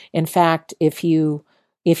love. In fact, if you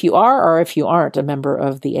are or if you aren't a member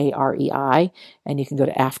of the AREI, and you can go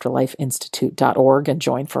to afterlifeinstitute.org and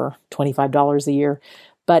join for $25 a year.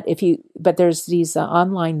 But there's these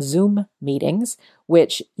online Zoom meetings,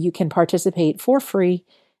 which you can participate for free.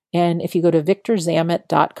 And if you go to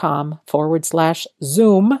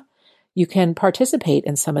victorzammit.com/Zoom, you can participate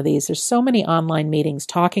in some of these. There's so many online meetings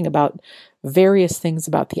talking about various things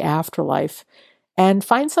about the afterlife, and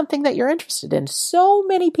find something that you're interested in. So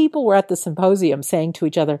many people were at the Symposium saying to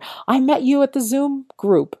each other, I met you at the Zoom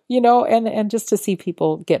group, and just to see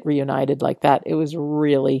people get reunited like that, it was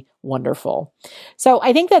really wonderful. So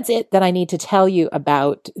I think that's it that I need to tell you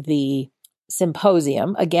about the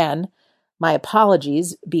Symposium. Again, my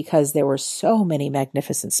apologies, because there were so many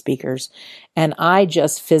magnificent speakers, and I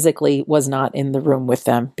just physically was not in the room with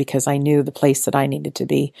them because I knew the place that I needed to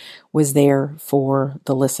be was there for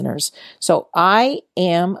the listeners. So I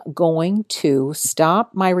am going to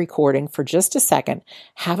stop my recording for just a second,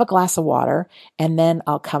 have a glass of water, and then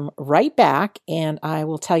I'll come right back and I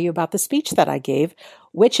will tell you about the speech that I gave,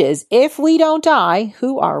 which is, if we don't die,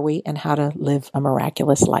 who are we, and how to live a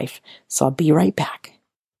miraculous life. So I'll be right back.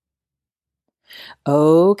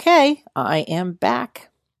 Okay, I am back.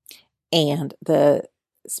 And the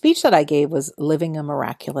speech that I gave was Living a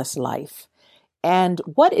Miraculous Life. And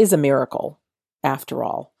what is a miracle, after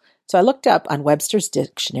all? So I looked up on Webster's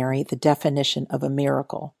dictionary the definition of a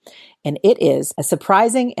miracle. And it is a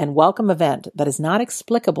surprising and welcome event that is not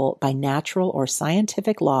explicable by natural or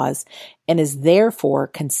scientific laws and is therefore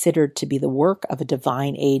considered to be the work of a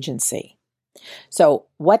divine agency. So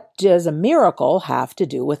what does a miracle have to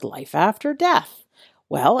do with life after death?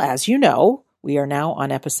 Well, as you know, we are now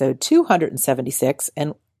on episode 276,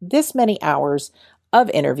 and this many hours of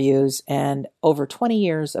interviews and over 20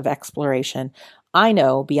 years of exploration, I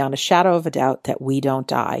know beyond a shadow of a doubt that we don't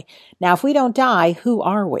die. Now, if we don't die, who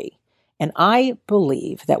are we? And I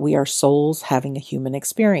believe that we are souls having a human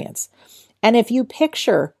experience. And if you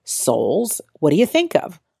picture souls, what do you think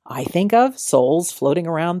of? I think of souls floating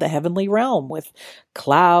around the heavenly realm with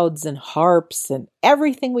clouds and harps, and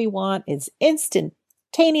everything we want is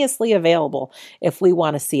instantaneously available. If we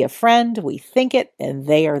want to see a friend, we think it and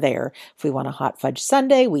they are there. If we want a hot fudge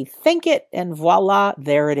sundae, we think it and voila,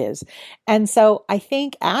 there it is. And so I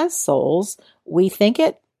think as souls, we think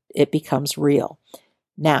it becomes real.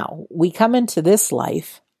 Now, we come into this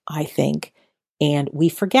life, I think, and we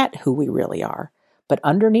forget who we really are. But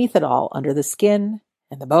underneath it all, under the skin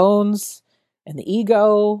and the bones and the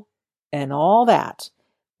ego and all that,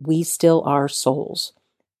 we still are souls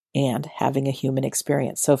and having a human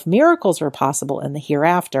experience. So if miracles are possible in the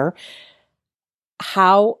hereafter,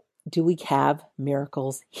 how do we have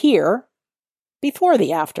miracles here before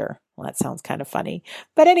the after? Well, that sounds kind of funny.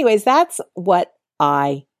 But anyways, that's what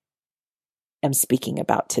I am speaking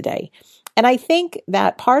about today. And I think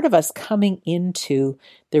that part of us coming into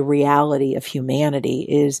the reality of humanity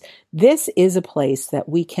is this is a place that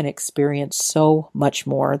we can experience so much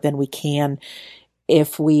more than we can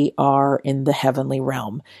if we are in the heavenly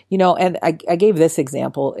realm. And I gave this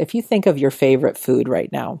example. If you think of your favorite food right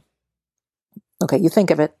now, Okay, you think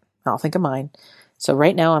of it. I'll think of mine. So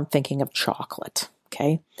right now I'm thinking of chocolate.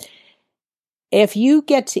 Okay. If you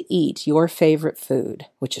get to eat your favorite food,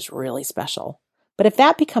 which is really special, but if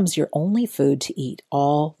that becomes your only food to eat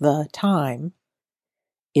all the time,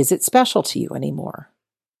 is it special to you anymore?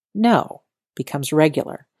 No, becomes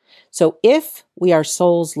regular. So if we are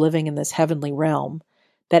souls living in this heavenly realm,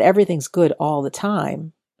 that everything's good all the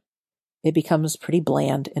time, it becomes pretty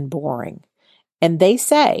bland and boring. And they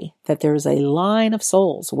say that there's a line of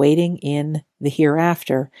souls waiting in the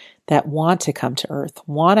hereafter that want to come to earth,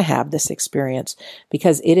 want to have this experience,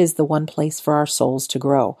 because it is the one place for our souls to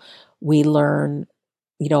grow. We learn,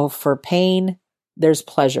 for pain, there's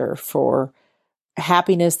pleasure. For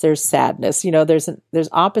happiness, there's sadness. There's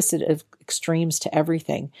opposite of extremes to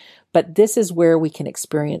everything. But this is where we can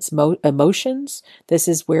experience emotions. This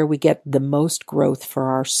is where we get the most growth for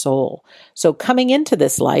our soul. So coming into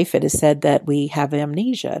this life, it is said that we have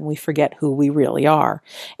amnesia and we forget who we really are.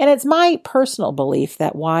 And it's my personal belief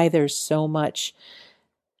that why there's so much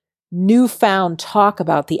newfound talk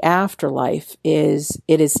about the afterlife is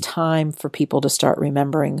it is time for people to start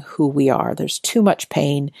remembering who we are. There's too much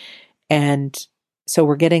pain. And so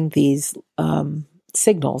we're getting these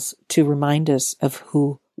signals to remind us of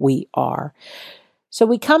who we are. So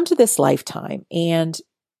we come to this lifetime, and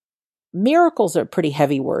miracles are a pretty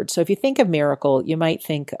heavy word. So if you think of miracle, you might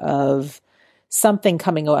think of something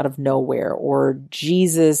coming out of nowhere, or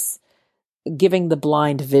Jesus giving the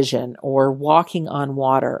blind vision, or walking on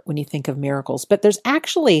water when you think of miracles. But there's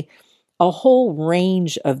actually a whole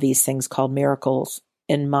range of these things called miracles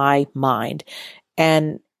in my mind.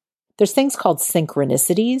 And there's things called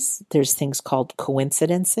synchronicities. There's things called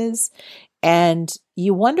coincidences. And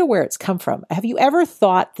you wonder where it's come from. Have you ever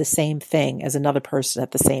thought the same thing as another person at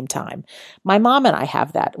the same time? My mom and I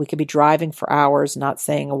have that. We could be driving for hours, not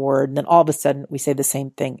saying a word, and then all of a sudden we say the same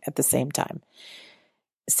thing at the same time.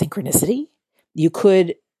 Synchronicity. You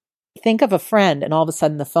could think of a friend and all of a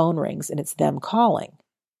sudden the phone rings and it's them calling.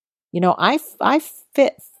 I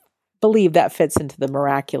believe that fits into the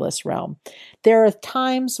miraculous realm. There are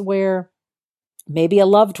times where maybe a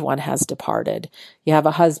loved one has departed. You have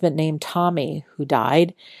a husband named Tommy who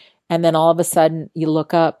died, and then all of a sudden you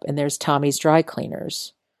look up and there's Tommy's Dry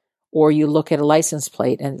Cleaners. Or you look at a license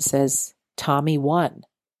plate and it says Tommy 1.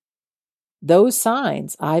 Those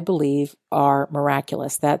signs, I believe, are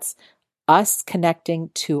miraculous. That's us connecting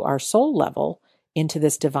to our soul level into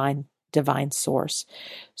this divine source.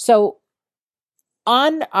 So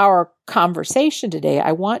on our conversation today,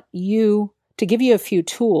 I want to give you a few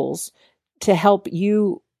tools to help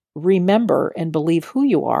you remember and believe who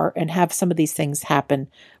you are and have some of these things happen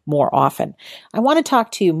more often. I want to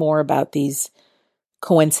talk to you more about these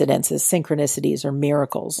coincidences, synchronicities, or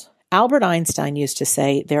miracles. Albert Einstein used to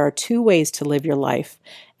say there are two ways to live your life,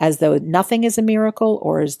 as though nothing is a miracle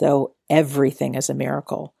or as though everything is a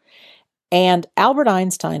miracle. And Albert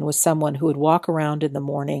Einstein was someone who would walk around in the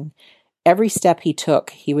morning. Every step he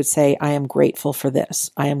took, he would say, I am grateful for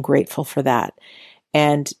this. I am grateful for that.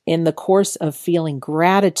 And in the course of feeling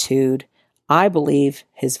gratitude, I believe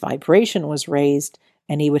his vibration was raised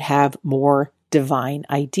and he would have more divine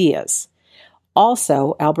ideas.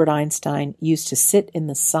 Also, Albert Einstein used to sit in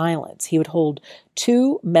the silence. He would hold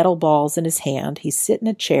 2 metal balls in his hand. He'd sit in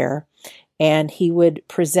a chair and he would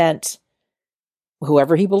present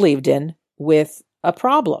whoever he believed in with a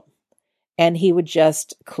problem. And he would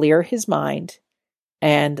just clear his mind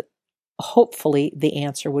and hopefully the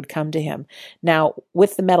answer would come to him. Now,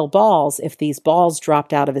 with the metal balls, if these balls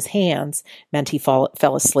dropped out of his hands, meant he fell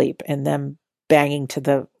asleep, and them banging to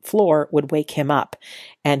the floor would wake him up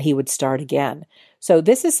and he would start again. So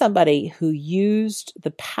this is somebody who used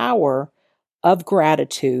the power of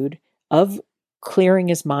gratitude, of clearing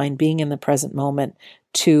his mind, being in the present moment,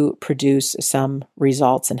 to produce some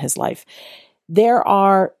results in his life. There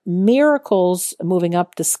are miracles moving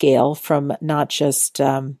up the scale from not just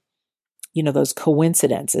those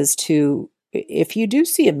coincidences to if you do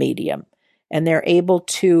see a medium and they're able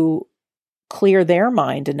to clear their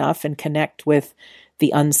mind enough and connect with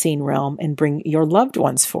the unseen realm and bring your loved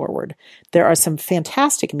ones forward. There are some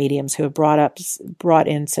fantastic mediums who have brought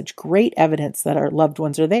in such great evidence that our loved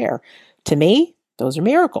ones are there. To me, those are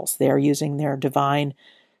miracles. They are using their divine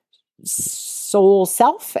soul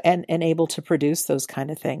self and able to produce those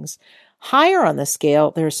kind of things. Higher on the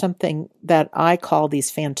scale, there's something that I call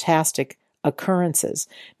these fantastic occurrences.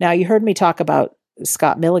 Now, you heard me talk about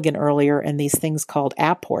Scott Milligan earlier and these things called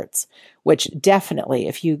apports, which definitely,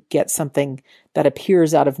 if you get something that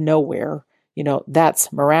appears out of nowhere,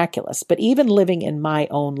 that's miraculous. But even living in my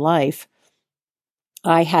own life,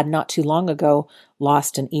 I had not too long ago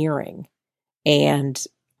lost an earring. And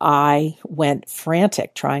I went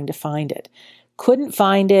frantic trying to find it. Couldn't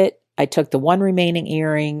find it. I took the one remaining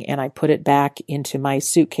earring and I put it back into my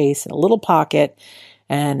suitcase in a little pocket.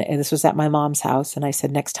 And this was at my mom's house. And I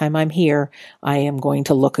said, next time I'm here, I am going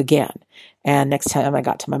to look again. And next time I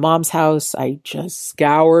got to my mom's house, I just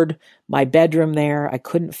scoured my bedroom there. I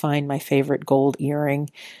couldn't find my favorite gold earring.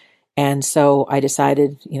 And so I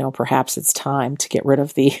decided, perhaps it's time to get rid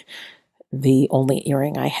of the only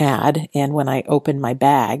earring I had. And when I opened my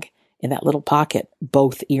bag in that little pocket,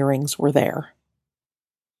 both earrings were there.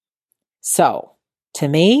 So to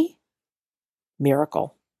me,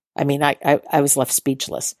 miracle. I mean, I was left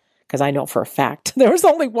speechless because I know for a fact there was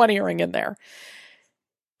only one earring in there.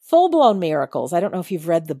 Full-blown miracles. I don't know if you've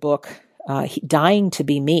read the book, Dying to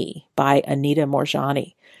Be Me by Anita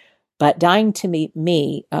Moorjani. But Dying to Be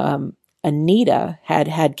Me, Anita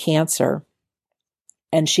had cancer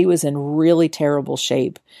and she was in really terrible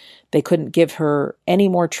shape. They couldn't give her any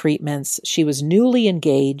more treatments. She was newly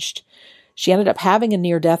engaged. She ended up having a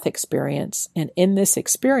near-death experience. And in this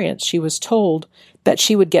experience, she was told that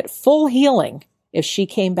she would get full healing if she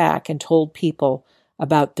came back and told people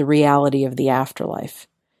about the reality of the afterlife.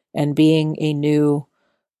 And being a new,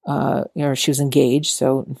 she was engaged,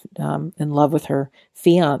 so in love with her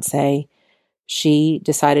fiance, she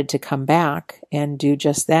decided to come back and do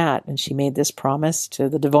just that. And she made this promise to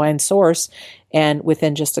the divine source. And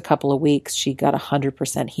within just a couple of weeks, she got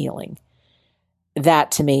 100% healing.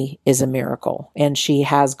 That to me is a miracle. And she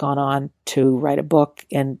has gone on to write a book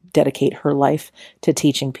and dedicate her life to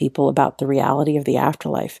teaching people about the reality of the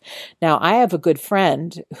afterlife. Now, I have a good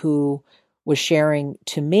friend who was sharing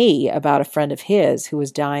to me about a friend of his who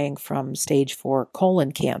was dying from stage 4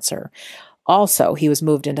 colon cancer. Also, he was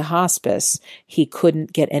moved into hospice. He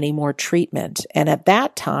couldn't get any more treatment. And at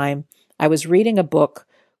that time, I was reading a book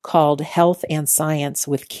called Health and Science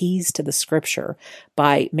with Keys to the Scripture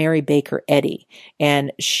by Mary Baker Eddy.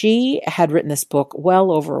 And she had written this book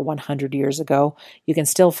well over 100 years ago. You can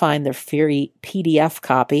still find the free PDF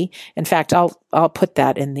copy. In fact, I'll put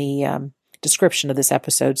that in the description of this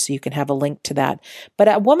episode so you can have a link to that. But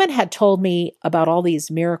a woman had told me about all these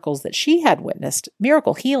miracles that she had witnessed,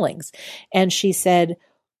 miracle healings. And she said,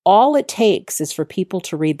 all it takes is for people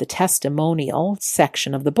to read the testimonial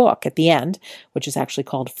section of the book at the end, which is actually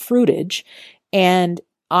called Fruitage. And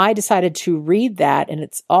I decided to read that, and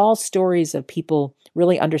it's all stories of people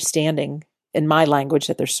really understanding in my language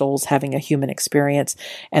that their soul's having a human experience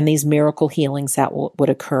and these miracle healings that would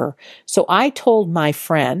occur. So I told my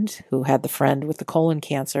friend, who had the friend with the colon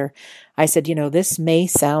cancer, I said, this may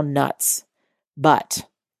sound nuts, but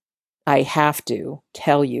I have to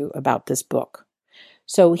tell you about this book.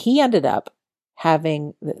 So he ended up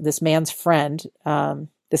having this man's friend,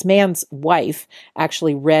 this man's wife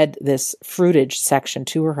actually read this fruitage section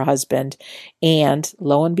to her husband, and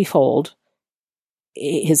lo and behold,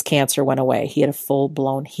 his cancer went away. He had a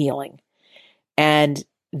full-blown healing. And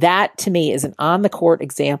that to me is an on-the-court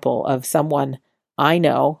example of someone I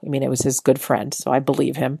know, it was his good friend, so I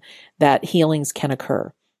believe him, that healings can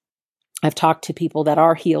occur. I've talked to people that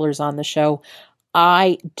are healers on the show.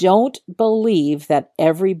 I don't believe that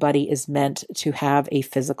everybody is meant to have a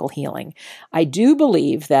physical healing. I do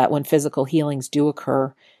believe that when physical healings do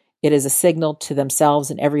occur, it is a signal to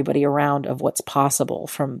themselves and everybody around of what's possible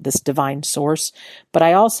from this divine source. But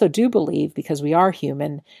I also do believe, because we are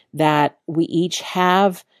human, that we each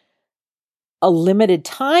have a limited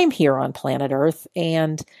time here on planet Earth,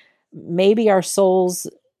 and maybe our souls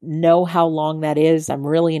know how long that is. I'm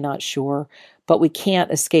really not sure, but we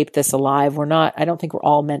can't escape this alive. I don't think we're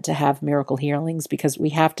all meant to have miracle healings because we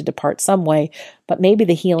have to depart some way, but maybe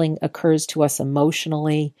the healing occurs to us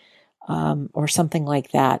emotionally, or something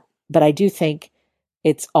like that. But I do think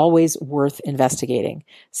it's always worth investigating.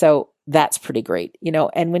 So that's pretty great,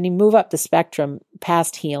 and when you move up the spectrum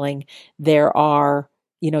past healing, there are,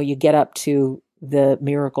 you get up to the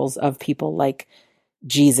miracles of people like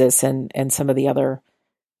Jesus and some of the other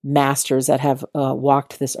masters that have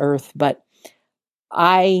walked this earth. But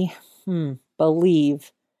I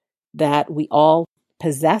believe that we all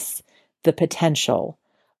possess the potential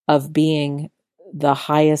of being the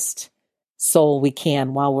highest soul we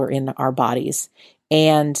can while we're in our bodies.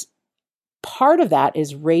 And part of that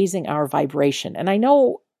is raising our vibration. And I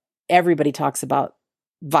know everybody talks about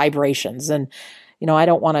vibrations, and, I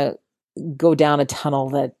don't want to go down a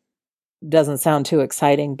tunnel that doesn't sound too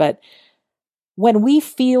exciting, but when we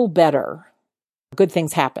feel better, good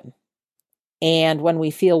things happen. And when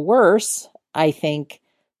we feel worse, I think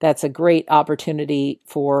that's a great opportunity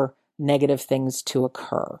for negative things to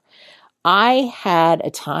occur. I had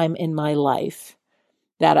a time in my life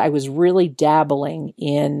that I was really dabbling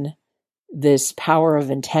in this power of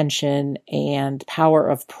intention and power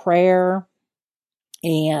of prayer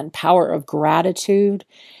and power of gratitude.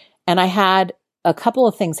 And I had a couple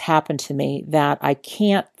of things happen to me that I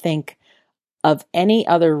can't think of any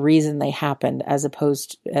other reason they happened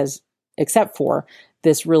except for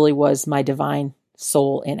this really was my divine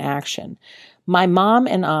soul in action. My mom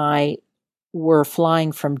and I were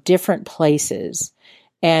flying from different places,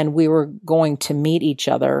 and we were going to meet each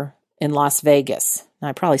other in Las Vegas. Now,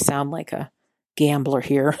 I probably sound like a gambler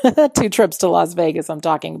here. 2 trips to Las Vegas I'm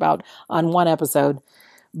talking about on one episode.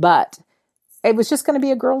 But it was just going to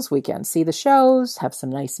be a girls' weekend. See the shows, have some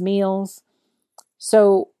nice meals.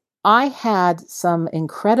 So I had some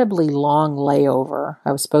incredibly long layover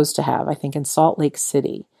I was supposed to have, I think, in Salt Lake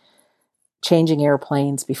City, changing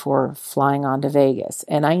airplanes before flying on to Vegas.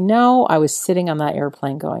 And I know I was sitting on that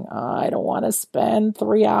airplane going, I don't want to spend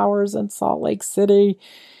 3 hours in Salt Lake City.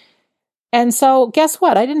 And so guess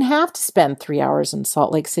what? I didn't have to spend 3 hours in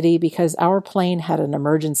Salt Lake City because our plane had an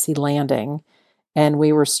emergency landing and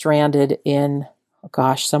we were stranded in,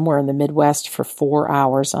 somewhere in the Midwest for 4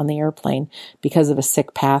 hours on the airplane because of a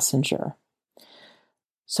sick passenger.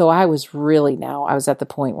 So I was at the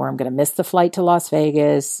point where I'm going to miss the flight to Las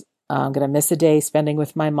Vegas. I'm going to miss a day spending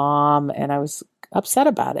with my mom, and I was upset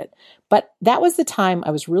about it. But that was the time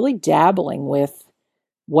I was really dabbling with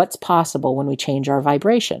what's possible when we change our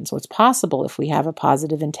vibrations, what's possible if we have a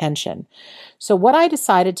positive intention. So what I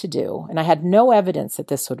decided to do, and I had no evidence that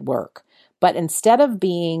this would work, but instead of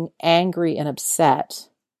being angry and upset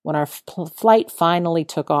when our flight finally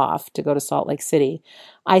took off to go to Salt Lake City,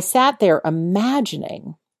 I sat there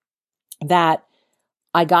imagining that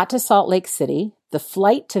I got to Salt Lake City, the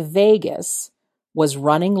flight to Vegas was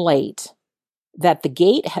running late, that the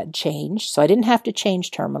gate had changed, so I didn't have to change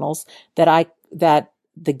terminals, that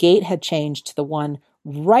the gate had changed to the one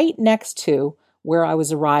right next to where I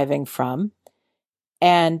was arriving from,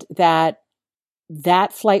 and that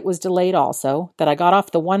flight was delayed also, that I got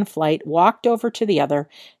off the one flight, walked over to the other,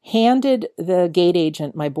 handed the gate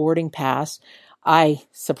agent my boarding pass. I,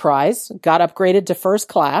 surprise, got upgraded to first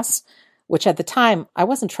class, which at the time I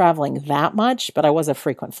wasn't traveling that much, but I was a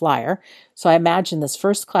frequent flyer. So I imagined this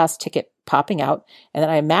first class ticket popping out, and then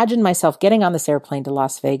I imagined myself getting on this airplane to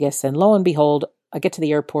Las Vegas, and lo and behold, I get to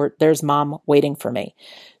the airport, there's Mom waiting for me.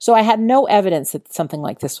 So I had no evidence that something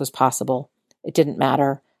like this was possible. It didn't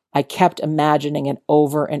matter. I kept imagining it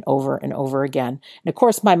over and over and over again. And of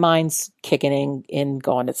course, my mind's kicking in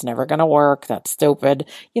going, it's never going to work. That's stupid.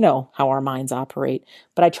 You know how our minds operate.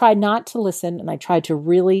 But I tried not to listen, and I tried to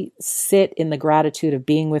really sit in the gratitude of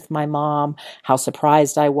being with my mom, how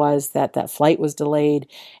surprised I was that that flight was delayed.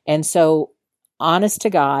 And so, honest to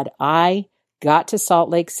God, I got to Salt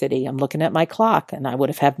Lake City. I'm looking at my clock, and I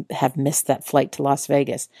would have missed that flight to Las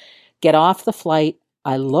Vegas. Get off the flight.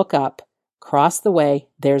 I look up. Cross the way,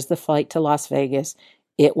 there's the flight to Las Vegas.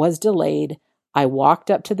 It was delayed. I walked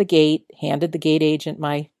up to the gate, handed the gate agent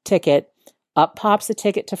my ticket. Up pops a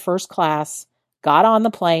ticket to first class, got on the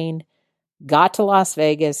plane, got to Las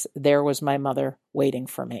Vegas. There was my mother waiting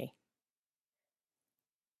for me.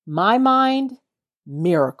 My mind,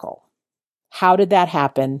 miracle. How did that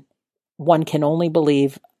happen? One can only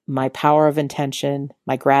believe my power of intention,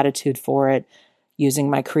 my gratitude for it, using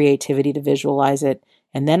my creativity to visualize it.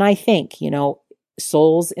 And then I think,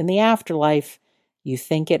 souls in the afterlife, you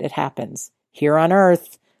think it happens. Here on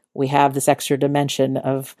earth, we have this extra dimension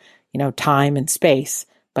of, time and space.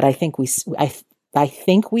 But I think I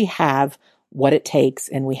think we have what it takes,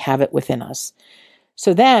 and we have it within us.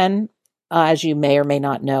 So then, as you may or may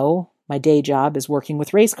not know, my day job is working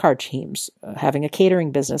with race car teams, having a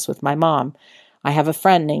catering business with my mom. I have a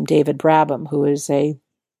friend named David Brabham, who is a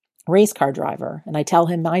race car driver, and I tell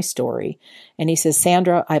him my story, and he says,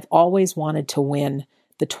 Sandra, I've always wanted to win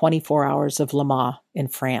the 24 hours of Le Mans in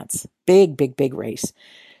France. Big, big, big race.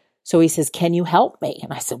 So he says, can you help me?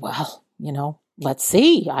 And I said, well, let's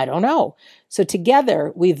see. I don't know. So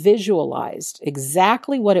together we visualized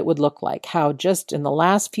exactly what it would look like, how just in the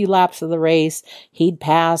last few laps of the race, he'd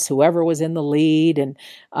pass whoever was in the lead. And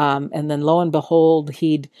then lo and behold,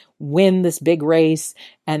 he'd win this big race.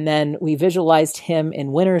 And then we visualized him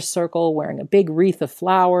in winner's circle wearing a big wreath of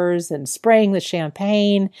flowers and spraying the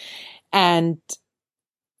champagne. And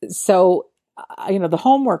so the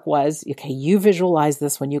homework was, okay, you visualize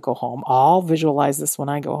this when you go home. I'll visualize this when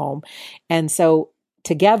I go home. And so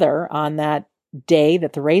together on that day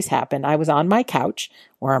that the race happened, I was on my couch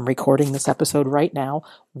where I'm recording this episode right now,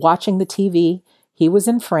 watching the TV. He was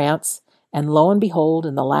in France, and lo and behold,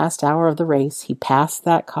 in the last hour of the race, he passed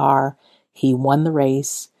that car. He won the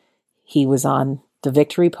race. He was on the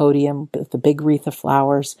victory podium with the big wreath of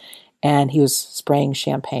flowers, and he was spraying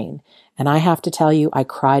champagne. And I have to tell you, I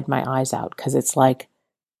cried my eyes out because it's like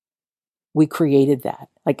we created that.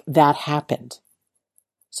 Like that happened.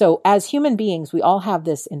 So as human beings, we all have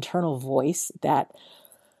this internal voice that,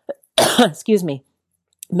 excuse me,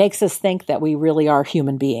 makes us think that we really are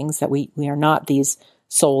human beings, that we are not these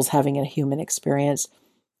souls having a human experience.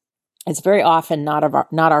 It's very often not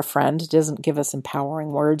our friend. It doesn't give us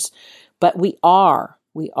empowering words, but we are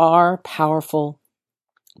powerful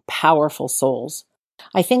souls.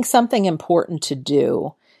 I think something important to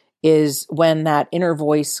do is when that inner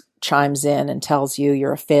voice chimes in and tells you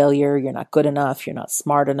you're a failure, you're not good enough, you're not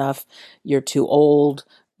smart enough, you're too old,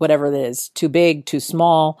 whatever it is, too big, too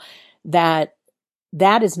small, that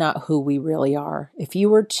is not who we really are. If you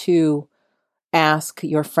were to ask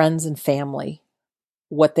your friends and family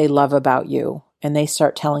what they love about you, and they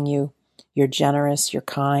start telling you you're generous, you're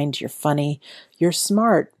kind, you're funny, you're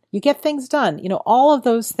smart, you get things done, all of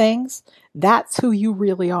those things, that's who you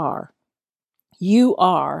really are. You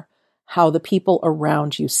are how the people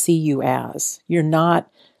around you see you as. You're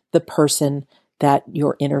not the person that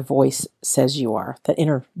your inner voice says you are, the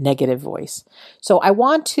inner negative voice. So I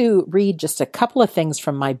want to read just a couple of things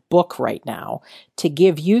from my book right now to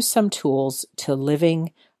give you some tools to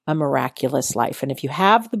living a miraculous life. And if you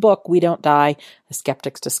have the book, We Don't Die, A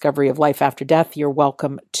Skeptic's Discovery of Life After Death, you're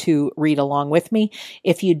welcome to read along with me.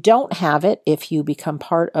 If you don't have it, if you become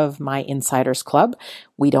part of my Insiders Club,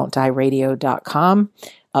 WeDon'tDieRadio.com,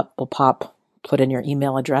 up will pop, put in your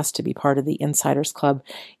email address to be part of the Insiders Club.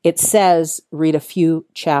 It says, read a few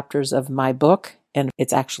chapters of my book, and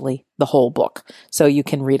it's actually the whole book, so you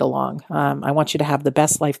can read along. I want you to have the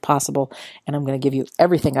best life possible, and I'm going to give you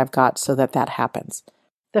everything I've got so that happens.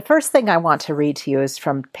 The first thing I want to read to you is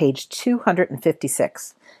from page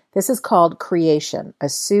 256. This is called Creation, a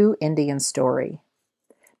Sioux Indian Story.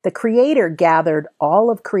 The Creator gathered all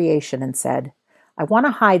of creation and said, I want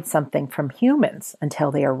to hide something from humans until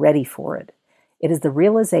they are ready for it. It is the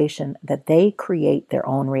realization that they create their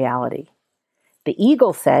own reality. The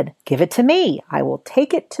eagle said, give it to me. I will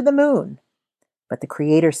take it to the moon. But the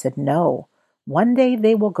Creator said, no, one day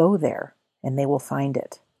they will go there and they will find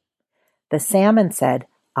it. The salmon said,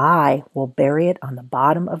 I will bury it on the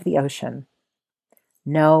bottom of the ocean.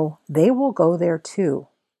 No, they will go there too.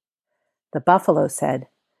 The buffalo said,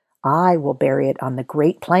 I will bury it on the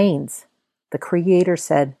Great Plains. The Creator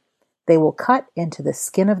said, they will cut into the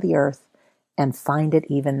skin of the earth and find it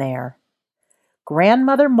even there.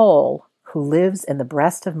 Grandmother Mole, who lives in the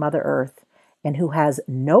breast of Mother Earth and who has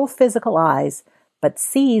no physical eyes but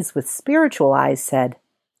sees with spiritual eyes, said,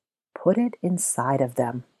 put it inside of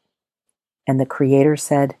them. And the Creator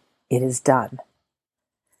said, it is done.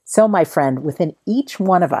 So, my friend, within each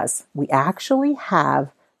one of us, we actually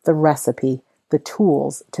have the recipe, the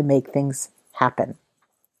tools to make things happen.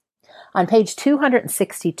 On page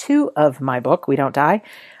 262 of my book, We Don't Die,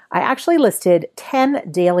 I actually listed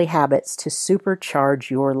 10 daily habits to supercharge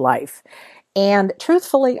your life. And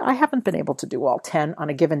truthfully, I haven't been able to do all 10 on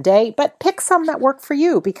a given day, but pick some that work for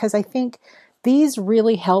you because I think these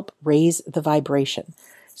really help raise the vibration.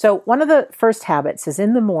 So one of the first habits is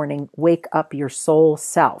in the morning, wake up your soul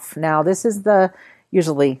self. Now, this is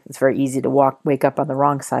usually it's very easy to wake up on the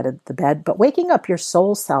wrong side of the bed, but waking up your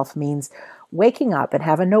soul self means waking up and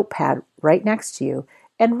have a notepad right next to you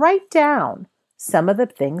and write down some of the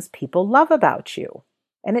things people love about you.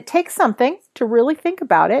 And it takes something to really think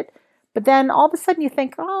about it, but then all of a sudden you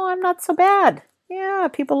think, oh, I'm not so bad. Yeah,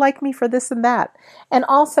 people like me for this and that. And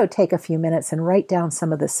also take a few minutes and write down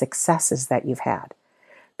some of the successes that you've had.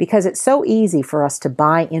 Because it's so easy for us to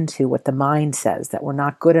buy into what the mind says, that we're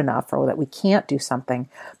not good enough or that we can't do something.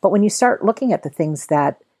 But when you start looking at the things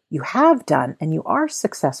that you have done and you are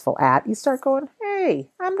successful at, you start going, hey,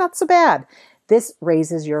 I'm not so bad. This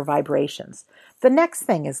raises your vibrations. The next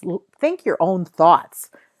thing is think your own thoughts.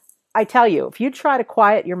 I tell you, if you try to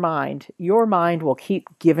quiet your mind will keep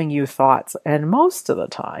giving you thoughts. And most of the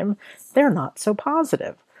time, they're not so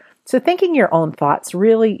positive. So thinking your own thoughts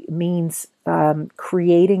really means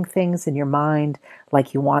creating things in your mind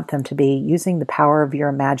like you want them to be, using the power of your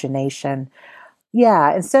imagination.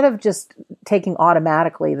 Yeah, instead of just taking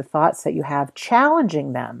automatically the thoughts that you have,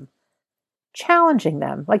 challenging them.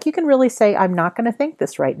 Like you can really say, I'm not going to think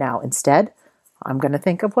this right now. Instead, I'm going to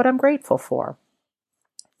think of what I'm grateful for.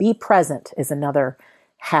 Be present is another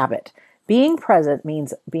habit. Being present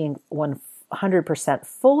means being 100%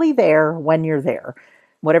 fully there when you're there.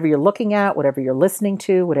 Whatever you're looking at, whatever you're listening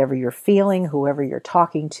to, whatever you're feeling, whoever you're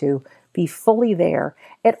talking to, be fully there.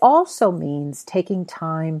 It also means taking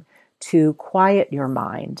time to quiet your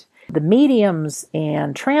mind. The mediums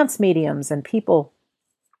and trance mediums and people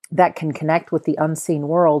that can connect with the unseen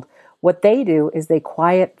world What they do is they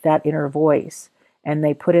quiet that inner voice and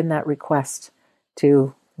they put in that request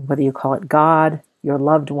to, whether you call it God, your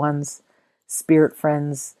loved ones, spirit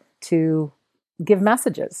friends, to give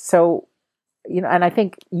messages. So, and I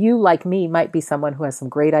think you, like me, might be someone who has some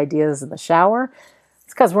great ideas in the shower.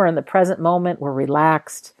 It's because we're in the present moment, we're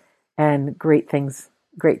relaxed, and great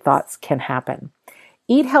thoughts can happen.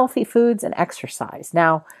 Eat healthy foods and exercise.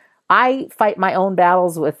 Now, I fight my own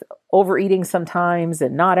battles with overeating sometimes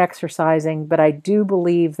and not exercising, but I do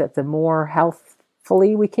believe that the more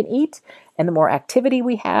healthfully we can eat and the more activity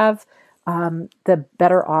we have, the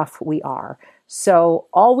better off we are. So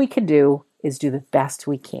all we can do is do the best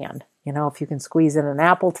we can. If you can squeeze in an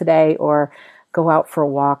apple today or go out for a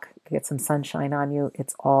walk, get some sunshine on you,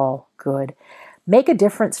 it's all good. Make a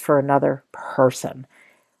difference for another person.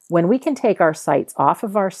 When we can take our sights off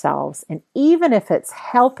of ourselves, and even if it's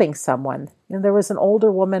helping someone, there was an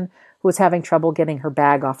older woman who was having trouble getting her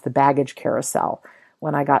bag off the baggage carousel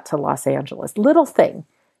when I got to Los Angeles. Little thing,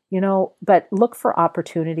 but look for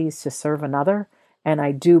opportunities to serve another. And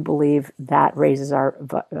I do believe that raises our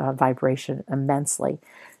vibration immensely.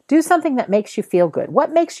 Do something that makes you feel good.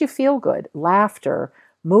 What makes you feel good? Laughter,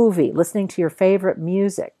 movie, listening to your favorite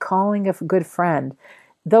music, calling a good friend,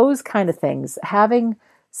 those kind of things. Having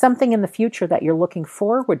something in the future that you're looking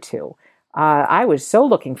forward to. I was so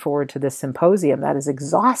looking forward to this symposium that, as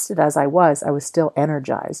exhausted as I was still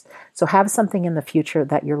energized. So have something in the future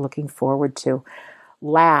that you're looking forward to.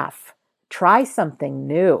 Laugh. Try something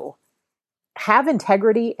new. Have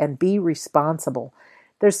integrity and be responsible.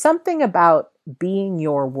 There's something about being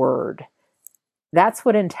your word. That's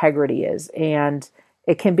what integrity is. And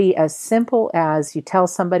it can be as simple as you tell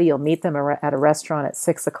somebody you'll meet them at a restaurant at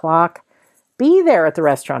 6:00. Be there at the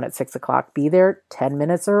restaurant at 6:00. Be there 10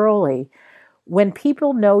 minutes early. When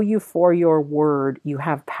people know you for your word, you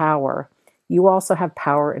have power. You also have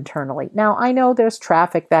power internally. Now, I know there's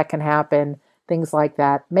traffic that can happen, things like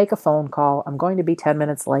that. Make a phone call. I'm going to be 10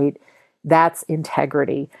 minutes late. That's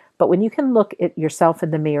integrity. But when you can look at yourself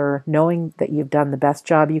in the mirror, knowing that you've done the best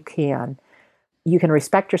job you can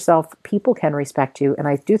respect yourself, people can respect you. And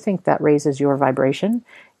I do think that raises your vibration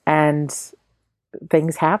and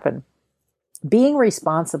things happen. Being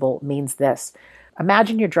responsible means this.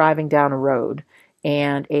 Imagine you're driving down a road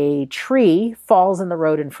and a tree falls in the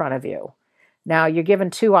road in front of you. Now you're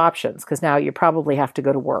given two options because now you probably have to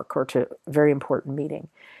go to work or to a very important meeting.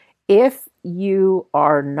 If you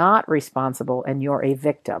are not responsible and you're a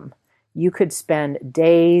victim, you could spend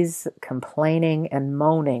days complaining and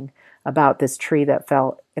moaning about this tree that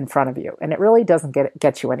fell in front of you. And it really doesn't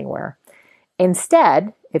get you anywhere.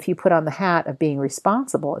 Instead, if you put on the hat of being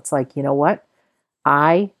responsible, it's like, you know what?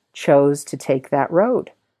 I chose to take that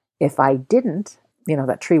road. If I didn't,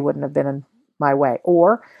 that tree wouldn't have been in my way.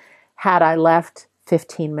 Or had I left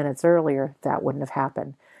 15 minutes earlier, that wouldn't have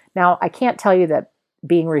happened. Now, I can't tell you that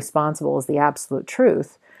being responsible is the absolute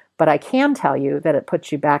truth, but I can tell you that it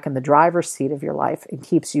puts you back in the driver's seat of your life and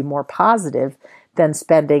keeps you more positive than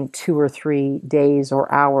spending 2 or 3 days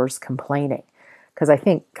or hours complaining. Because I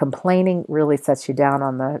think complaining really sets you down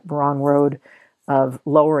on the wrong road of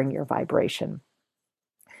lowering your vibration.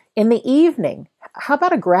 In the evening, how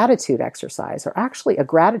about a gratitude exercise, or actually a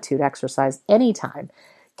gratitude exercise anytime?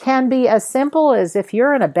 Can be as simple as, if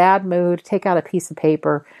you're in a bad mood, take out a piece of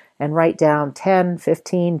paper and write down 10,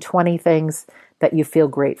 15, 20 things that you feel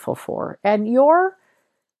grateful for. And your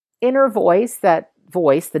inner voice,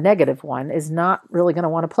 the negative one, is not really going to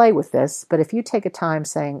want to play with this. But if you take a time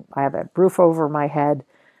saying, I have a roof over my head,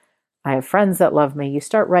 I have friends that love me, you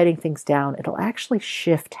start writing things down, it'll actually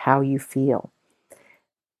shift how you feel.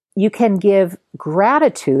 You can give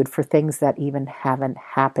gratitude for things that even haven't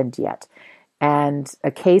happened yet. And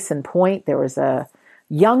a case in point, there was a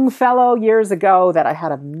young fellow years ago that I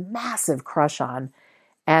had a massive crush on,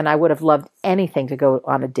 and I would have loved anything to go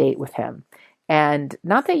on a date with him. And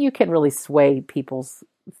not that you can really sway people's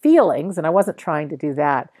feelings, and I wasn't trying to do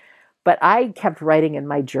that, but I kept writing in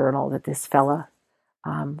my journal that this fella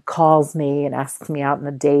calls me and asks me out on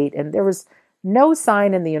a date, and there was no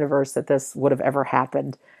sign in the universe that this would have ever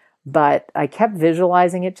happened. But I kept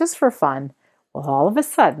visualizing it just for fun. Well, all of a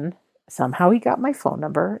sudden, somehow he got my phone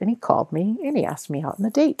number and he called me and he asked me out on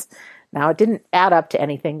a date. Now, it didn't add up to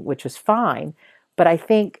anything, which was fine. But I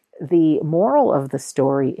think the moral of the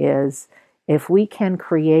story is, if we can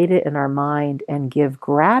create it in our mind and give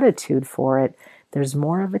gratitude for it, there's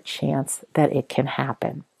more of a chance that it can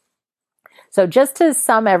happen. So just to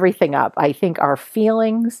sum everything up, I think our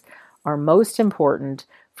feelings are most important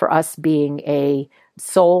for us being a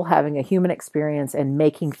soul having a human experience and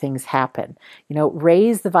making things happen.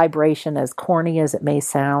 Raise the vibration, as corny as it may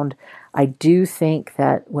sound. I do think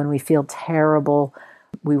that when we feel terrible,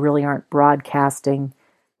 we really aren't broadcasting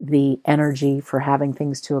the energy for having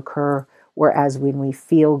things to occur. Whereas when we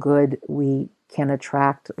feel good, we can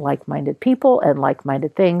attract like-minded people and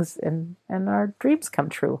like-minded things, and our dreams come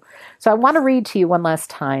true. So I want to read to you one last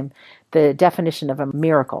time the definition of a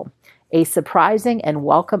miracle: a surprising and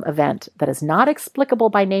welcome event that is not explicable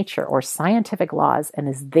by nature or scientific laws and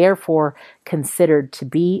is therefore considered to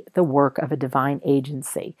be the work of a divine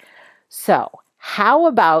agency. So how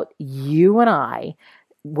about you and I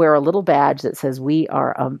wear a little badge that says we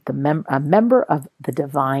are a member of the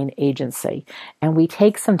divine agency, and we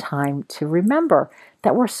take some time to remember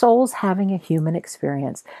that we're souls having a human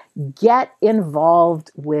experience. Get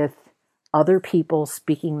involved with other people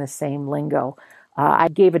speaking the same lingo. I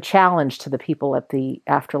gave a challenge to the people at the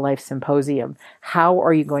Afterlife Symposium. How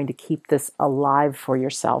are you going to keep this alive for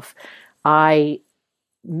yourself? I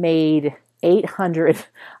made 800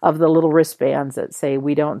 of the little wristbands that say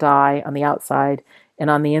 "We don't die" on the outside, and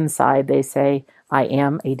on the inside they say, "I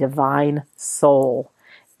am a divine soul."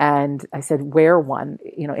 And I said, wear one,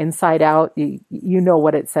 inside out. You know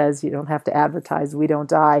what it says. You don't have to advertise "We don't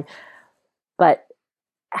die," but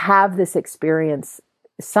have this experience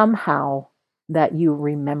somehow that you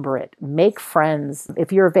remember it. Make friends.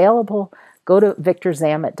 If you're available, go to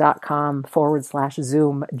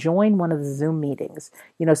victorzamet.com/Zoom. Join one of the Zoom meetings.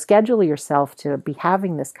 Schedule yourself to be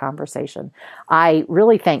having this conversation. I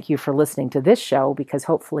really thank you for listening to this show, because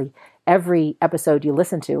hopefully every episode you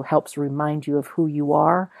listen to helps remind you of who you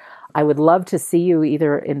are. I would love to see you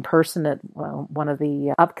either in person at one of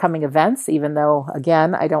the upcoming events, even though,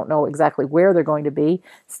 again, I don't know exactly where they're going to be.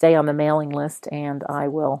 Stay on the mailing list, and I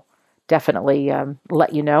will definitely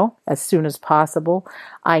let you know as soon as possible.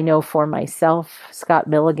 I know for myself, Scott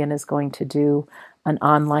Milligan is going to do an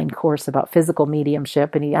online course about physical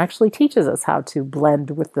mediumship, and he actually teaches us how to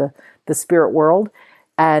blend with the spirit world,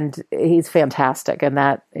 and he's fantastic. And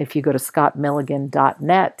that, if you go to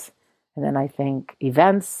scottmilligan.net, and then I think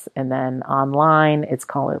events, and then online, it's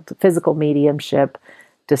called Physical Mediumship,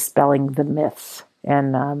 Dispelling the Myths.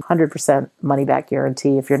 And 100% money back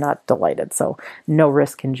guarantee if you're not delighted. So no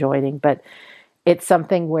risk in joining, but it's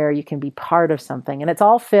something where you can be part of something, and it's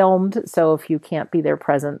all filmed. So if you can't be there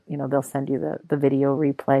present, they'll send you the video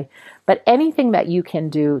replay. But anything that you can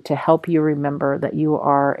do to help you remember that you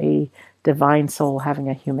are a divine soul having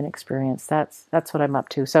a human experience, that's what I'm up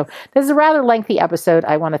to. So this is a rather lengthy episode.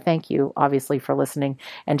 I want to thank you, obviously, for listening.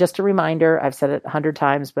 And just a reminder, I've said it 100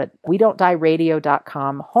 times, but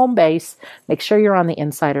WeDon'tDieRadio.com, home base. Make sure you're on the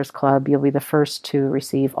Insiders Club. You'll be the first to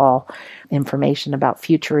receive all information about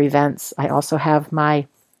future events. I also have my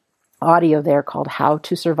audio there called How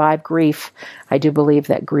to Survive Grief. I do believe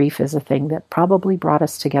that grief is a thing that probably brought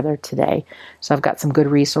us together today. So I've got some good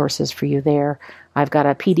resources for you there. I've got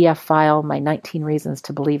a PDF file, my 19 Reasons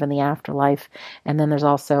to Believe in the Afterlife. And then there's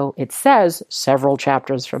also, it says, several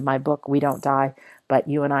chapters from my book, We Don't Die. But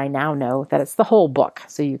you and I now know that it's the whole book,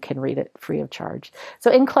 so you can read it free of charge. So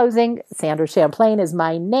in closing, Sandra Champlain is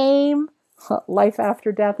my name. Life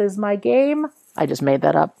after death is my game. I just made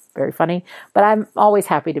that up. Very funny. But I'm always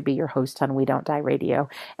happy to be your host on We Don't Die Radio.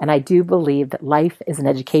 And I do believe that life is an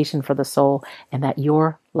education for the soul, and that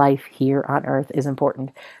your life here on earth is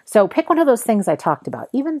important. So pick one of those things I talked about.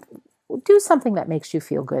 Even do something that makes you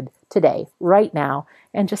feel good today, right now,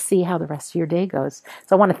 and just see how the rest of your day goes.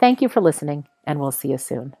 So I want to thank you for listening, and we'll see you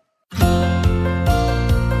soon.